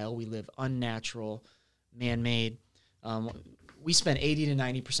lifestyle, we live unnatural, man-made. We spend 80 to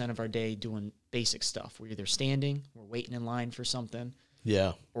 90% of our day doing basic stuff. We're either standing, we're waiting in line for something,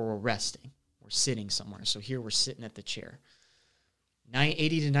 or we're resting. We're sitting somewhere. So here we're sitting at the chair.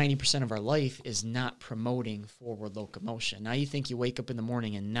 80 to 90% of our life is not promoting forward locomotion. Now you think you wake up in the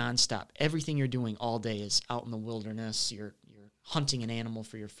morning and nonstop, everything you're doing all day is out in the wilderness. You're hunting an animal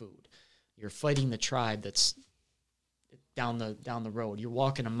for your food. You're fighting the tribe that's down the road. You're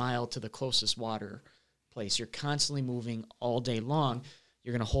walking a mile to the closest water place. You're constantly moving all day long.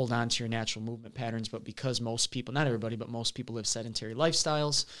 You're going to hold on to your natural movement patterns, but because most people, not everybody, but most people live sedentary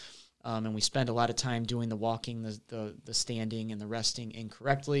lifestyles, and we spend a lot of time doing the walking, the standing, and the resting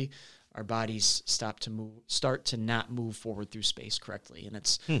incorrectly, our bodies start to not move forward through space correctly. And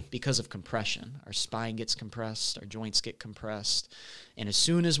it's because of compression. Our spine gets compressed, our joints get compressed. And as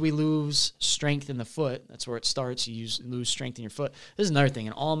soon as we lose strength in the foot, that's where it starts. You lose strength in your foot. This is another thing.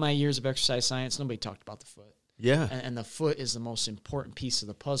 In all my years of exercise science, nobody talked about the foot. Yeah. And the foot is the most important piece of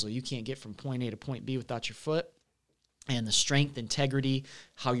the puzzle. You can't get from point A to point B without your foot. And the strength, integrity,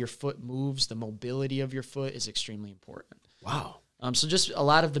 how your foot moves, the mobility of your foot is extremely important. Wow. So just a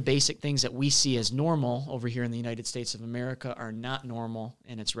lot of the basic things that we see as normal over here in the United States of America are not normal,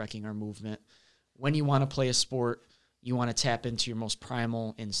 and it's wrecking our movement. When you want to play a sport, you want to tap into your most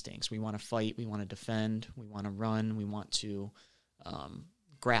primal instincts. We want to fight. We want to defend. We want to run. We want to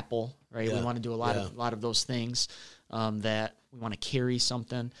grapple, right? Yeah. We want to do a lot of those things that we want to carry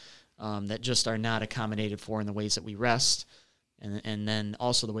something that just are not accommodated for in the ways that we rest, and then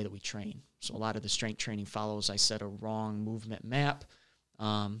also the way that we train. So a lot of the strength training follows, I said, a wrong movement map.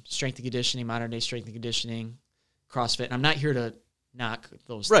 Strength and conditioning, modern day strength and conditioning, CrossFit. And I'm not here to knock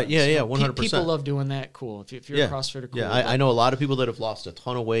those Right, things. yeah, 100%. People love doing that, cool. If you're a CrossFitter, cool. Yeah, I know a lot of people that have lost a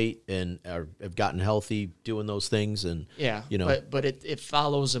ton of weight and have gotten healthy doing those things. And yeah, you know, but it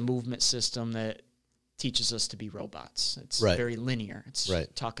follows a movement system that teaches us to be robots. It's very linear. It's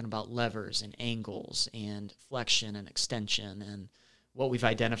talking about levers and angles and flexion and extension. And what we've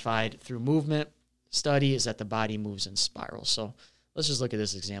identified through movement study is that the body moves in spirals. So let's just look at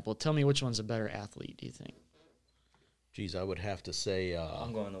this example. Tell me which one's a better athlete, do you think? Geez, I would have to say...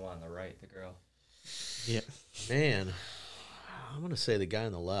 I'm going the one on the right, the girl. Yeah. Man, I'm going to say the guy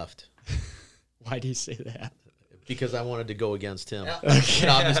on the left. Why do you say that? Because I wanted to go against him. Okay.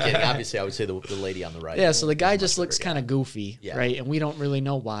 No, I'm just kidding. Obviously, I would say the lady on the right. Yeah, so the guy just looks kind of goofy, right? And we don't really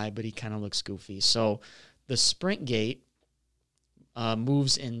know why, but he kind of looks goofy. So the sprint gait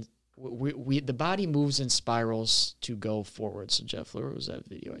moves in... the body moves in spirals to go forward. So, Jeff, where was that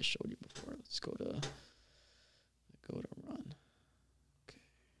video I showed you before? Let's go to run. Okay.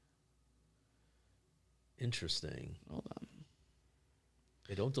 Interesting. Hold on.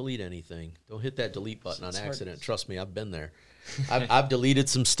 Hey, don't delete anything. Don't hit that delete button on accident. Trust me, I've been there. I've deleted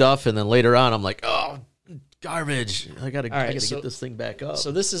some stuff, and then later on, I'm like, oh, garbage. I gotta get this thing back up.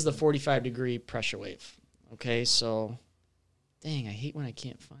 So this is the 45-degree pressure wave. Okay, so dang, I hate when I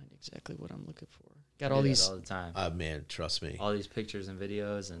can't find exactly what I'm looking for. Got all these all the time. Man, trust me. All these pictures and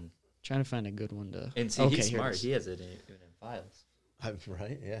videos and trying to find a good one to. And see, he's smart. He has it in files.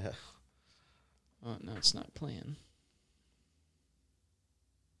 Right? Yeah. Oh no, it's not playing.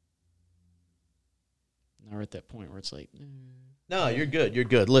 Now we're at that point where it's like. No, you're good. You're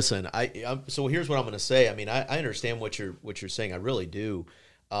good. Listen, so here's what I'm going to say. I mean, I understand what you're saying. I really do.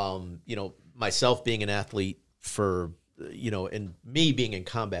 You know, myself being an athlete for, you know, and me being in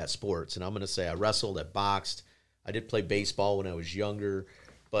combat sports, and I'm going to say I wrestled, I boxed, I did play baseball when I was younger,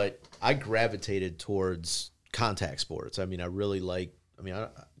 but I gravitated towards contact sports. I mean, I really like. I mean,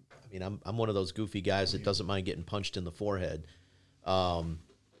 I'm one of those goofy guys that doesn't mind getting punched in the forehead.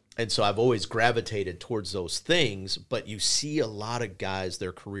 And so I've always gravitated towards those things, but you see a lot of guys,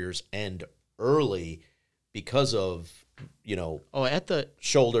 their careers end early because of, you know, at the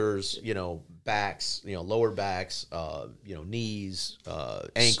shoulders, you know, backs, you know, lower backs, you know, knees,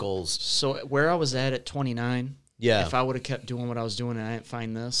 ankles. So where I was at 29, if I would have kept doing what I was doing and I didn't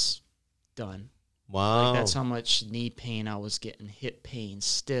find this, done. Wow. Like that's how much knee pain I was getting, hip pain,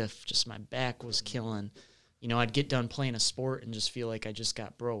 stiff, just my back was killing. You know, I'd get done playing a sport and just feel like I just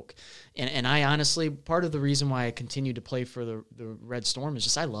got broke. And I honestly, part of the reason why I continue to play for the Red Storm is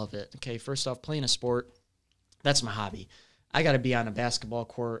just I love it. Okay, first off, playing a sport, that's my hobby. I got to be on a basketball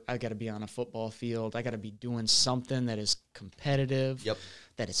court. I got to be on a football field. I got to be doing something that is competitive,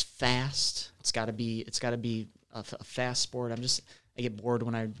 that is fast. It's got to be a fast sport. I get bored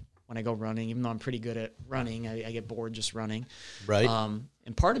when I go running, even though I'm pretty good at running. I get bored just running. Right.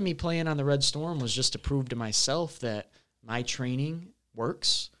 And part of me playing on the Red Storm was just to prove to myself that my training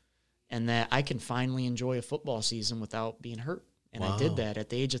works and that I can finally enjoy a football season without being hurt. And I did that. At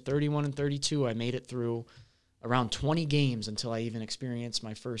the age of 31 and 32, I made it through around 20 games until I even experienced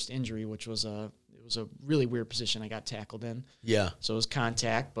my first injury, which was a really weird position I got tackled in. Yeah. So it was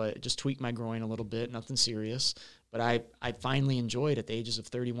contact, but it just tweaked my groin a little bit, nothing serious. But I finally enjoyed at the ages of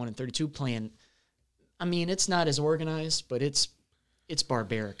 31 and 32 playing. I mean, it's not as organized, but it's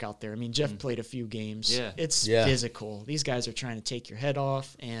barbaric out there. I mean, Jeff played a few games. Yeah. It's physical. These guys are trying to take your head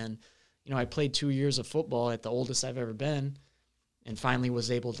off. And, you know, I played 2 years of football at the oldest I've ever been and finally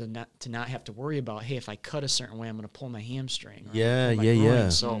was able to not have to worry about, hey, if I cut a certain way, I'm going to pull my hamstring.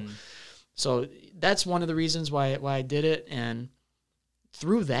 Or So that's one of the reasons why I did it. And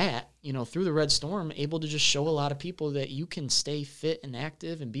through that, you know, through the Red Storm, able to just show a lot of people that you can stay fit and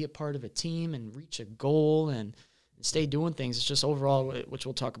active and be a part of a team and reach a goal and stay doing things. It's just overall, which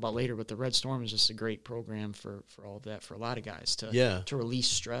we'll talk about later, but the Red Storm is just a great program for all of that, for a lot of guys to release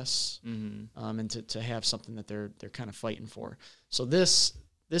stress and to have something that they're kind of fighting for. So this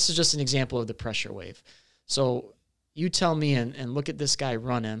is just an example of the pressure wave. So you tell me and look at this guy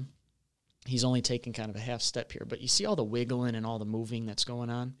running. He's only taking kind of a half step here, but you see all the wiggling and all the moving that's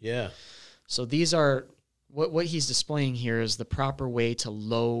going on? Yeah. So these are what he's displaying here is the proper way to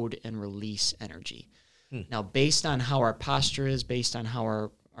load and release energy. Now, based on how our posture is, based on how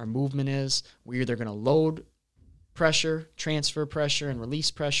our movement is, we're either going to load pressure, transfer pressure, and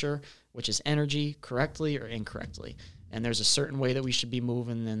release pressure, which is energy, correctly or incorrectly. And there's a certain way that we should be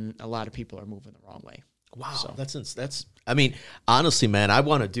moving, and a lot of people are moving the wrong way. Wow, So. that's. I mean, honestly, man, I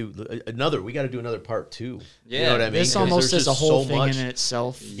want to do another. We got to do another part 2. Yeah, you know what I mean? This 'Cause almost there's is a just whole so thing much. in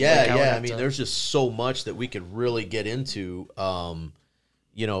itself. Yeah, Like, I would yeah. I have mean, to- there's just so much that we could really get into.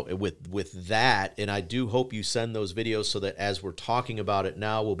 You know, with that, and I do hope you send those videos so that as we're talking about it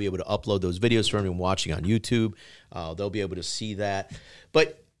now, we'll be able to upload those videos for anyone watching on YouTube. They'll be able to see that.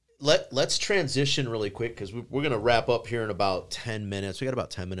 But let's transition really quick because we're going to wrap up here in about 10 minutes. We got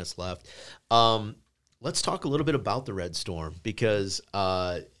about 10 minutes left. Let's talk a little bit about the Red Storm because,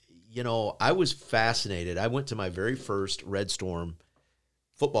 you know, I was fascinated. I went to my very first Red Storm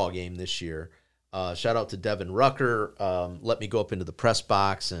football game this year. Shout out to Devin Rucker. Let me go up into the press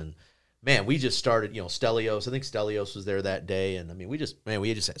box, and man, we just started. You know, Stelios. I think Stelios was there that day, and I mean, we just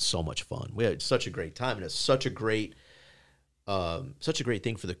had so much fun. We had such a great time, and it's such a great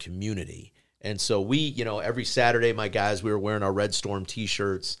thing for the community. And so we, you know, every Saturday, my guys, we were wearing our Red Storm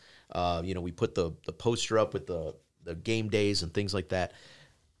T-shirts. You know, we put the poster up with the game days and things like that.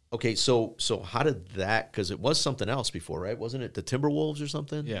 Okay, so how did that? Because it was something else before, right? Wasn't it the Timberwolves or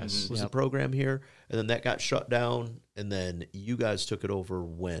something? Yes. Was the program here, and then that got shut down, and then you guys took it over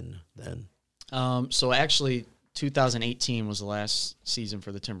when then? So actually, 2018 was the last season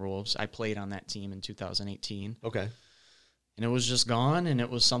for the Timberwolves. I played on that team in 2018. Okay. And it was just gone, and it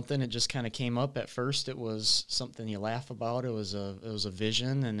was something that just kind of came up. At first, it was something you laugh about. It was a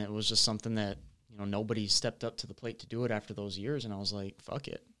vision, and it was just something that, you know, nobody stepped up to the plate to do it after those years. And I was like, fuck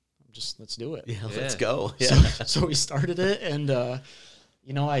it. Let's do it. Yeah, let's Yeah. go. Yeah. So we started it, and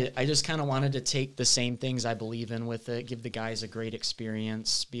you know, I just kind of wanted to take the same things I believe in with it, give the guys a great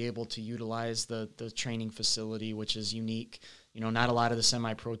experience, be able to utilize the training facility, which is unique. You know, not a lot of the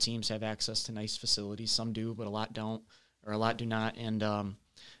semi-pro teams have access to nice facilities. Some do, but a lot don't, or a lot do not. And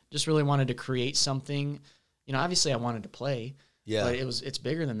just really wanted to create something. You know, obviously I wanted to play. Yeah. But it's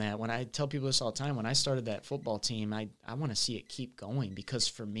bigger than that. When I tell people this all the time, when I started that football team, I want to see it keep going, because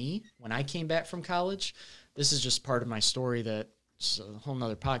for me, when I came back from college, this is just part of my story that's a whole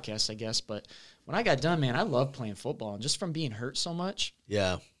nother podcast, I guess. But when I got done, man, I loved playing football. And just from being hurt so much,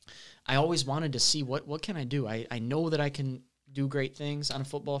 Yeah. I always wanted to see what can I do. I know that I can do great things on a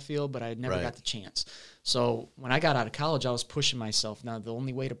football field, but I never Right. got the chance. So when I got out of college, I was pushing myself. Now, the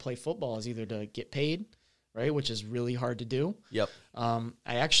only way to play football is either to get paid, right, which is really hard to do. Yep. I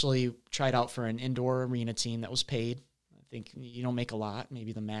actually tried out for an indoor arena team that was paid. I think you don't make a lot.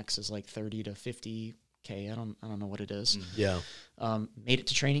 Maybe the max is like 30 to 50K. I don't know what it is. Yeah. Made it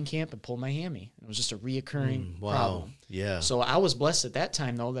to training camp and pulled my hammy. It was just a reoccurring Wow. problem. Yeah. So I was blessed at that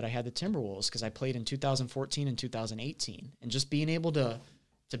time, though, that I had the Timberwolves, because I played in 2014 and 2018. And just being able to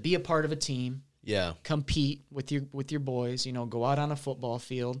be a part of a team, Yeah. compete with your boys, you know, go out on a football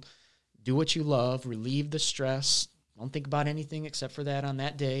field, do what you love, relieve the stress. Don't think about anything except for that on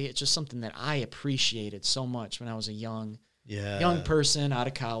that day. It's just something that I appreciated so much when I was a young person out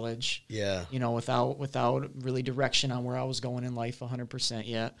of college. Yeah. You know, without really direction on where I was going in life 100%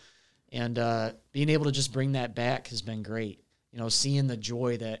 yet. And being able to just bring that back has been great. You know, seeing the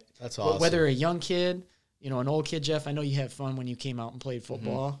joy that That's awesome. whether a young kid, you know, an old kid, Jeff, I know you had fun when you came out and played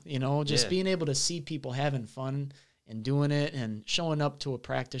football. You know, just Yeah. being able to see people having fun and doing it and showing up to a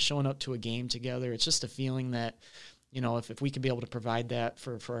practice, showing up to a game together. It's just a feeling that, you know, if we could be able to provide that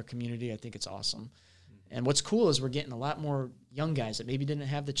for our community, I think it's awesome. And what's cool is we're getting a lot more young guys that maybe didn't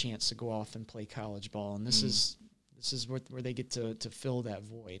have the chance to go off and play college ball. And this is where they get to fill that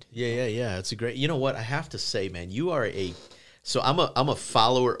void. Yeah. It's a great. You know what? I have to say, man, you are so I'm a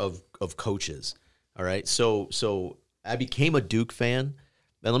follower of coaches. All right. So I became a Duke fan.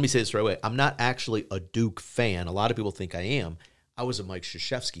 And let me say this right away. I'm not actually a Duke fan. A lot of people think I am. I was a Mike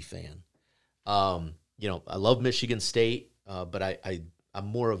Krzyzewski fan. You know, I love Michigan State, but I'm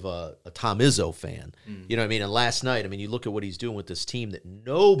more of a Tom Izzo fan. You know what I mean? And last night, I mean, you look at what he's doing with this team that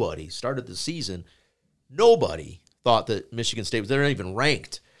nobody started the season. Nobody thought that Michigan State was, they're not even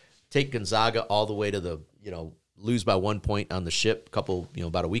ranked. Take Gonzaga all the way to the, you know, lose by 1 point on the ship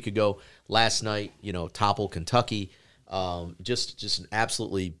about a week ago. Last night, you know, topple Kentucky. Just an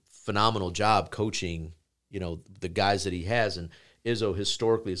absolutely phenomenal job coaching, you know, the guys that he has. And Izzo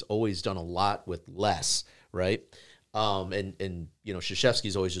historically has always done a lot with less, right? And you know,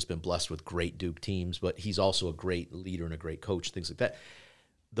 Krzyzewski's always just been blessed with great Duke teams, but he's also a great leader and a great coach, things like that.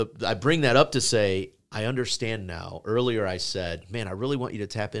 I bring that up to say I understand now. Earlier I said, man, I really want you to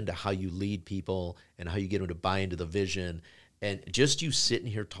tap into how you lead people and how you get them to buy into the vision. And just you sitting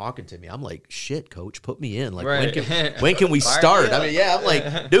here talking to me, I'm like, shit, coach, put me in. Like, when can we start? I mean, yeah, I'm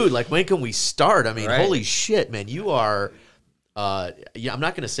like, dude, like, when can we start? I mean, holy shit, man, you are, yeah, I'm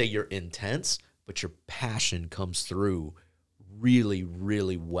not going to say you're intense, but your passion comes through really,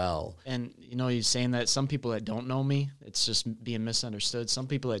 really well. And, you know, you're saying that some people that don't know me, it's just being misunderstood. Some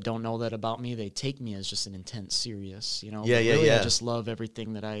people that don't know that about me, they take me as just an intense, serious, you know. Yeah, yeah, really, yeah. I just love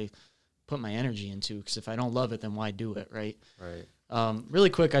everything that I put my energy into, because if I don't love it, then why do it, right? Right. Really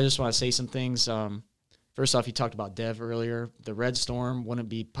quick, I just want to say some things. First off, you talked about Dev earlier. The Red Storm wouldn't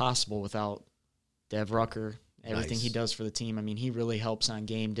be possible without Dev Rucker, everything he does for the team. I mean, he really helps on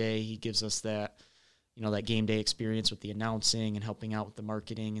game day. He gives us that, you know, that game day experience with the announcing and helping out with the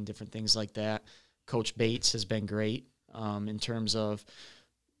marketing and different things like that. Coach Bates has been great in terms of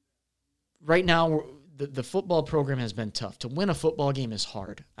right now. The football program has been tough. To win a football game is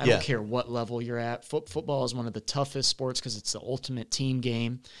hard. I don't care what level you're at. Football is one of the toughest sports because it's the ultimate team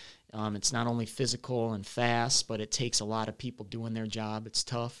game. It's not only physical and fast, but it takes a lot of people doing their job. It's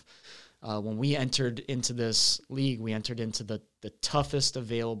tough. When we entered into this league, we entered into the toughest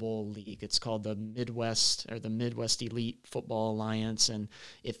available league. It's called the Midwest Elite Football Alliance, and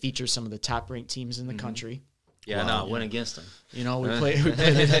it features some of the top-ranked teams in the country. Yeah, no, went against them. You know, we play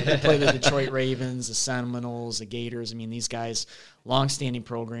the Detroit Ravens, the Seminoles, the Gators. I mean, these guys, long-standing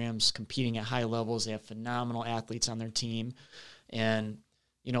programs, competing at high levels. They have phenomenal athletes on their team. And,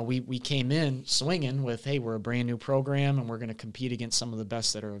 you know, we came in swinging with, hey, we're a brand-new program, and we're going to compete against some of the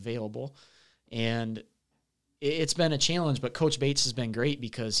best that are available. And it's been a challenge, but Coach Bates has been great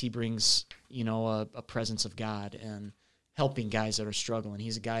because he brings, you know, a presence of God and helping guys that are struggling.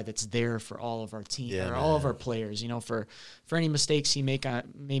 He's a guy that's there for all of our team, all of our players, you know, for any mistakes he may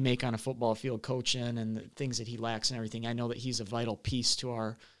make on a football field coaching and the things that he lacks and everything. I know that he's a vital piece to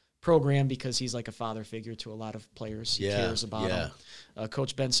our program because he's like a father figure to a lot of players. He cares about them.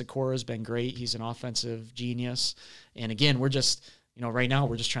 Coach Ben Sikora has been great. He's an offensive genius. And again, we're just, you know, right now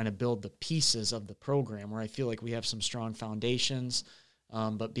we're just trying to build the pieces of the program where I feel like we have some strong foundations,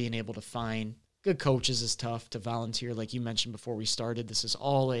 but being able to find good coaches is tough. To volunteer, like you mentioned before we started, this is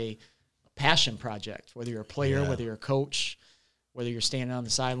all a passion project, whether you're a player, whether you're a coach, whether you're standing on the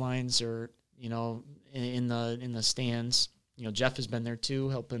sidelines or, you know, in the stands. You know, Jeff has been there too,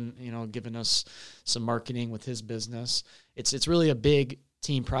 helping, you know, giving us some marketing with his business. It's really a big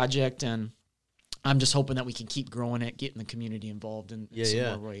team project, and I'm just hoping that we can keep growing it, getting the community involved in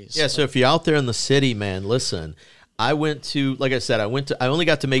some more ways. Yeah, so if you're out there in the city, man, listen, I went to, like I said, I only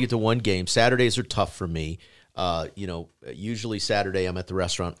got to make it to one game. Saturdays are tough for me. You know, usually Saturday I'm at the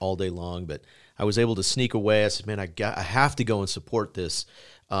restaurant all day long, but I was able to sneak away. I said, man, I have to go and support this.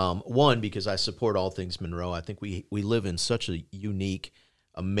 One, because I support all things Monroe. I think we live in such a unique,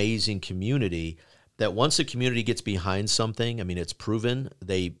 amazing community that once a community gets behind something, I mean, it's proven,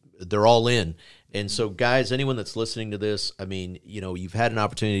 they're all in. And so, guys, anyone that's listening to this, I mean, you know, you've had an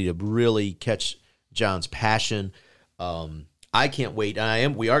opportunity to really catch John's passion. I can't wait.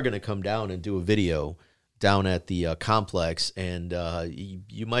 We are going to come down and do a video down at the complex, and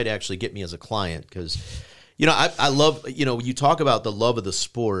you might actually get me as a client because, you know, I love, you know, you talk about the love of the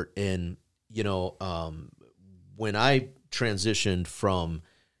sport, and, you know, when I transitioned from,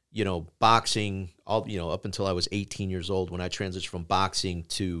 you know, boxing, up until I was 18 years old, when I transitioned from boxing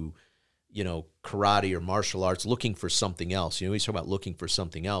to, you know, karate or martial arts, looking for something else, you know, we talk about looking for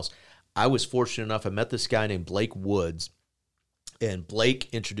something else. I was fortunate enough, I met this guy named Blake Woods, and Blake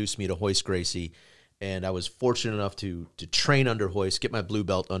introduced me to Hoist Gracie, and I was fortunate enough to train under Hoist, get my blue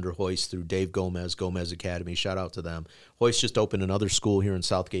belt under Hoist through Dave Gomez Academy. Shout out to them. Hoist just opened another school here in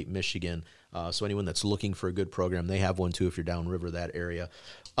Southgate, Michigan, so anyone that's looking for a good program, they have one too if you're downriver, that area.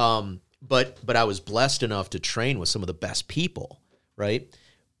 But I was blessed enough to train with some of the best people, right?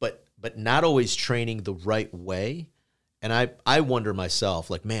 But not always training the right way. And I wonder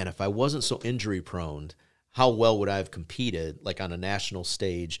myself, like, man, if I wasn't so injury prone, how well would I have competed, like, on a national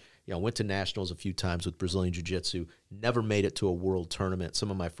stage? You know, I went to nationals a few times with Brazilian Jiu-Jitsu, never made it to a world tournament.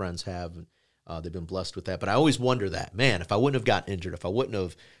 Some of my friends have, and they've been blessed with that. But I always wonder that, man, if I wouldn't have gotten injured, if I wouldn't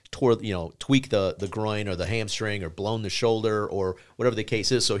have tweaked the groin or the hamstring or blown the shoulder or whatever the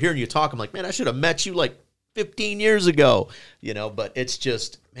case is. So hearing you talk, I'm like, man, I should have met you like 15 years ago, you know, but it's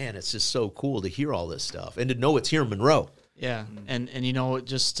just, man, it's just so cool to hear all this stuff and to know it's here in Monroe. Yeah. And you know,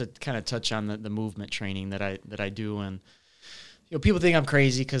 just to kind of touch on the movement training that I do, and, you know, people think I'm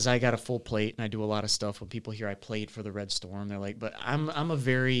crazy because I got a full plate and I do a lot of stuff. When people hear I played for the Red Storm, they're like, but I'm a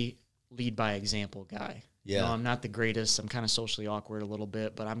very lead by example guy. Yeah. You know, I'm not the greatest. I'm kind of socially awkward a little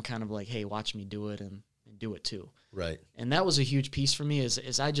bit, but I'm kind of like, hey, watch me do it and do it too. Right. And that was a huge piece for me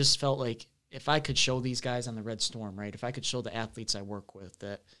is I just felt like if I could show these guys on the Red Storm, right, if I could show the athletes I work with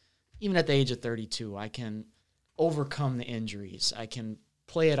that even at the age of 32, I can overcome the injuries. I can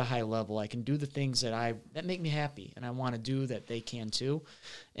play at a high level. I can do the things that make me happy and I want to do that they can too.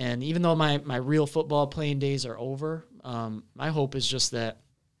 And even though my real football playing days are over, my hope is just that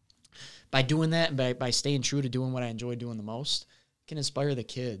by doing that and by staying true to doing what I enjoy doing the most, I can inspire the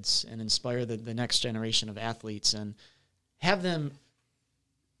kids and inspire the next generation of athletes and have them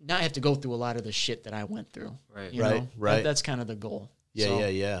not have to go through a lot of the shit that I went through. Right. You know? That's kind of the goal. Yeah,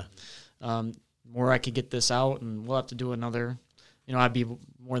 yeah. More I could get this out, and we'll have to do another. You know, I'd be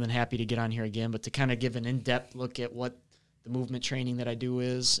more than happy to get on here again, but to kind of give an in-depth look at what the movement training that I do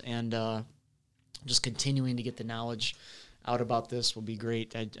is, and just continuing to get the knowledge out about this will be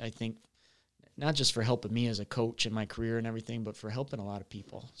great. I think not just for helping me as a coach in my career and everything, but for helping a lot of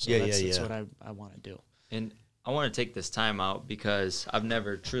people. So that's what I want to do. And I want to take this time out because I've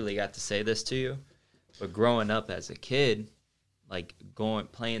never truly got to say this to you, but growing up as a kid, like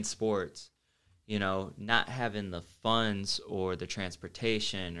playing sports, you know, not having the funds or the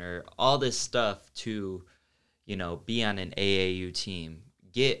transportation or all this stuff to, you know, be on an AAU team,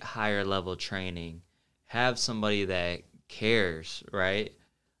 get higher level training, have somebody that cares, right?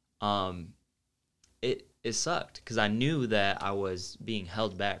 It sucked because I knew that I was being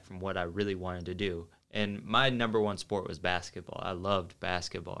held back from what I really wanted to do. And my number one sport was basketball. I loved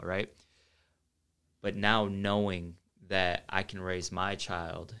basketball, right? But now knowing that I can raise my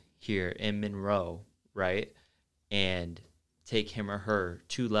child here in Monroe, right, and take him or her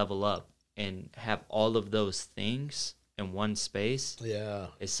to level up and have all of those things in one space,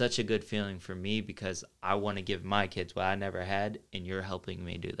 it's such a good feeling for me because I want to give my kids what I never had, and you're helping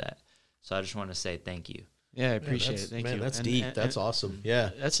me do that. So I just want to say thank you. Yeah, I appreciate it. Thank you. That's deep. That's awesome. Yeah.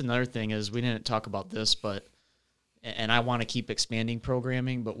 That's another thing is we didn't talk about this, and I want to keep expanding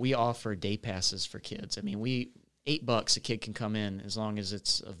programming, but we offer day passes for kids. I mean, $8 a kid can come in as long as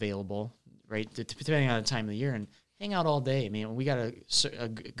it's available, right? Depending on the time of the year and hang out all day. I mean, we got a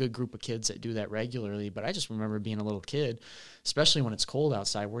good group of kids that do that regularly, but I just remember being a little kid, especially when it's cold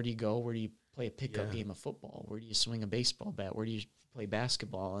outside. Where do you go? Where do you play a pickup game of football? Where do you swing a baseball bat? Where do you play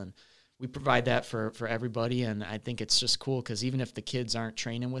basketball? And we provide that for everybody, and I think it's just cool because even if the kids aren't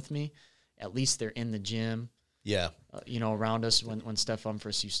training with me, at least they're in the gym. Yeah. You know, around us when Steph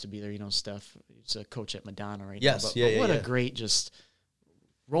Umphris used to be there. You know, Steph is a coach at Madonna right now. But what a great just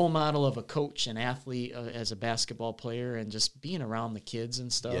role model of a coach and athlete as a basketball player and just being around the kids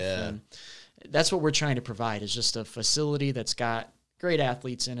and stuff. Yeah. And that's what we're trying to provide is just a facility that's got great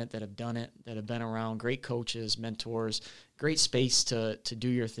athletes in it that have done it, that have been around, great coaches, mentors, great space to do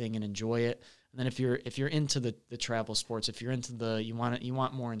your thing and enjoy it. And then if you're into the travel sports, if you're into you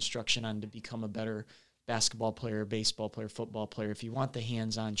want more instruction on to become a better basketball player, baseball player, football player, if you want the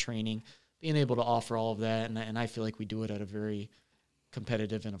hands-on training, being able to offer all of that, and I feel like we do it at a very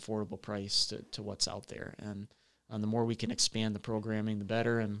competitive and affordable price to what's out there. And the more we can expand the programming, the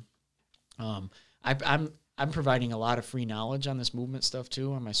better. And I'm providing a lot of free knowledge on this movement stuff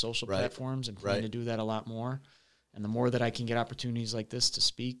too on my social platforms and plan to do that a lot more. And the more that I can get opportunities like this to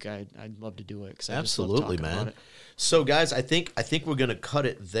speak, I'd love to do it. Cause absolutely, man. So, guys, I think we're going to cut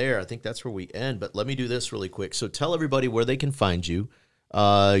it there. I think that's where we end. But let me do this really quick. So, tell everybody where they can find you.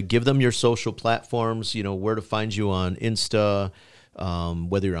 Give them your social platforms. You know where to find you on Insta,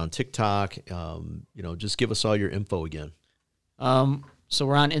 whether you're on TikTok. Just give us all your info again. So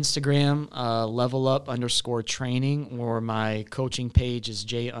we're on Instagram, levelup_training, or my coaching page is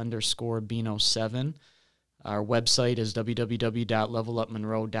J_Bino7. Our website is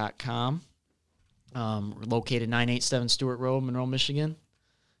www.levelupmonroe.com. We're located 987 Stewart Road, Monroe, Michigan.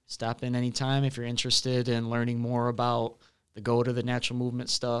 Stop in anytime if you're interested in learning more about the the natural movement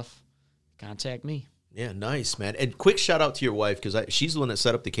stuff. Contact me. Yeah, nice, man. And quick shout out to your wife because she's the one that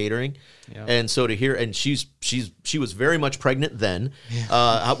set up the catering. Yep. And so to hear, and she was very much pregnant then.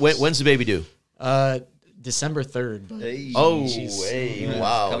 Yeah. When's the baby due? December 3rd.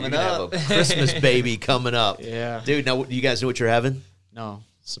 Wow. Coming up. Have a Christmas baby coming up. Yeah. Dude, now do you guys know what you're having? No.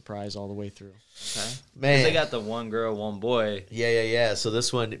 Surprise all the way through. Okay. Man. They got the one girl, one boy. Yeah. So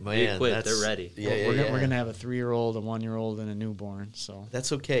this one, man. They're ready. We're going to have a 3-year-old, a 1-year-old, and a newborn. So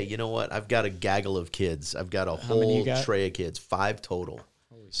that's okay. You know what? I've got a gaggle of kids. I've got a whole tray of kids. 5 total.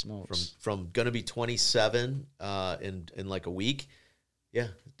 Holy smokes. From going to be 27 in like a week. Yeah.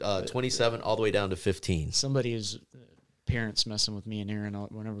 27 all the way down to 15. Somebody's parents messing with me and Aaron.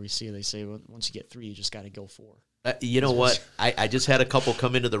 Whenever we see it, they say, well, once you get 3, you just got to go 4. You know what? I just had a couple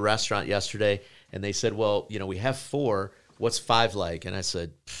come into the restaurant yesterday, And they said, well, you know, we have 4. What's 5 like? And I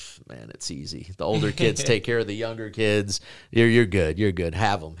said, man, it's easy. The older kids take care of the younger kids. You're good. You're good.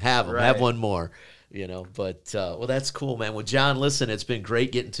 Have them. Right. Have one more. You know, but, well, that's cool, man. Well, John, listen, it's been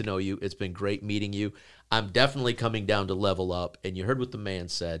great getting to know you. It's been great meeting you. I'm definitely coming down to Level Up. And you heard what the man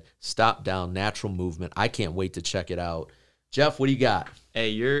said. Stop Down, Natural Movement. I can't wait to check it out. Jeff, what do you got? Hey,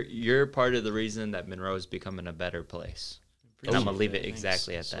 you're part of the reason that Monroe is becoming a better place. And I'm going to leave it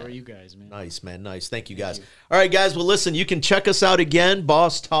exactly at that. So are you guys, man. Nice, man. Nice. Thank you, guys. All right, guys. Well, listen, you can check us out again,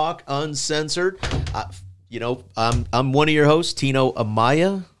 Boss Talk Uncensored. You know, I'm one of your hosts, Tino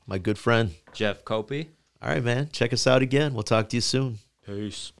Amaya, my good friend. Jeff Copey. All right, man. Check us out again. We'll talk to you soon.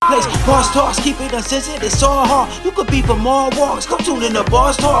 Peace. Place Boss Talks, keep it uncensored, it's all hard. You could be from all walks, come tune in to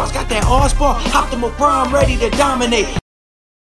Boss Talks. Got that all sport, optimal prime, ready to dominate.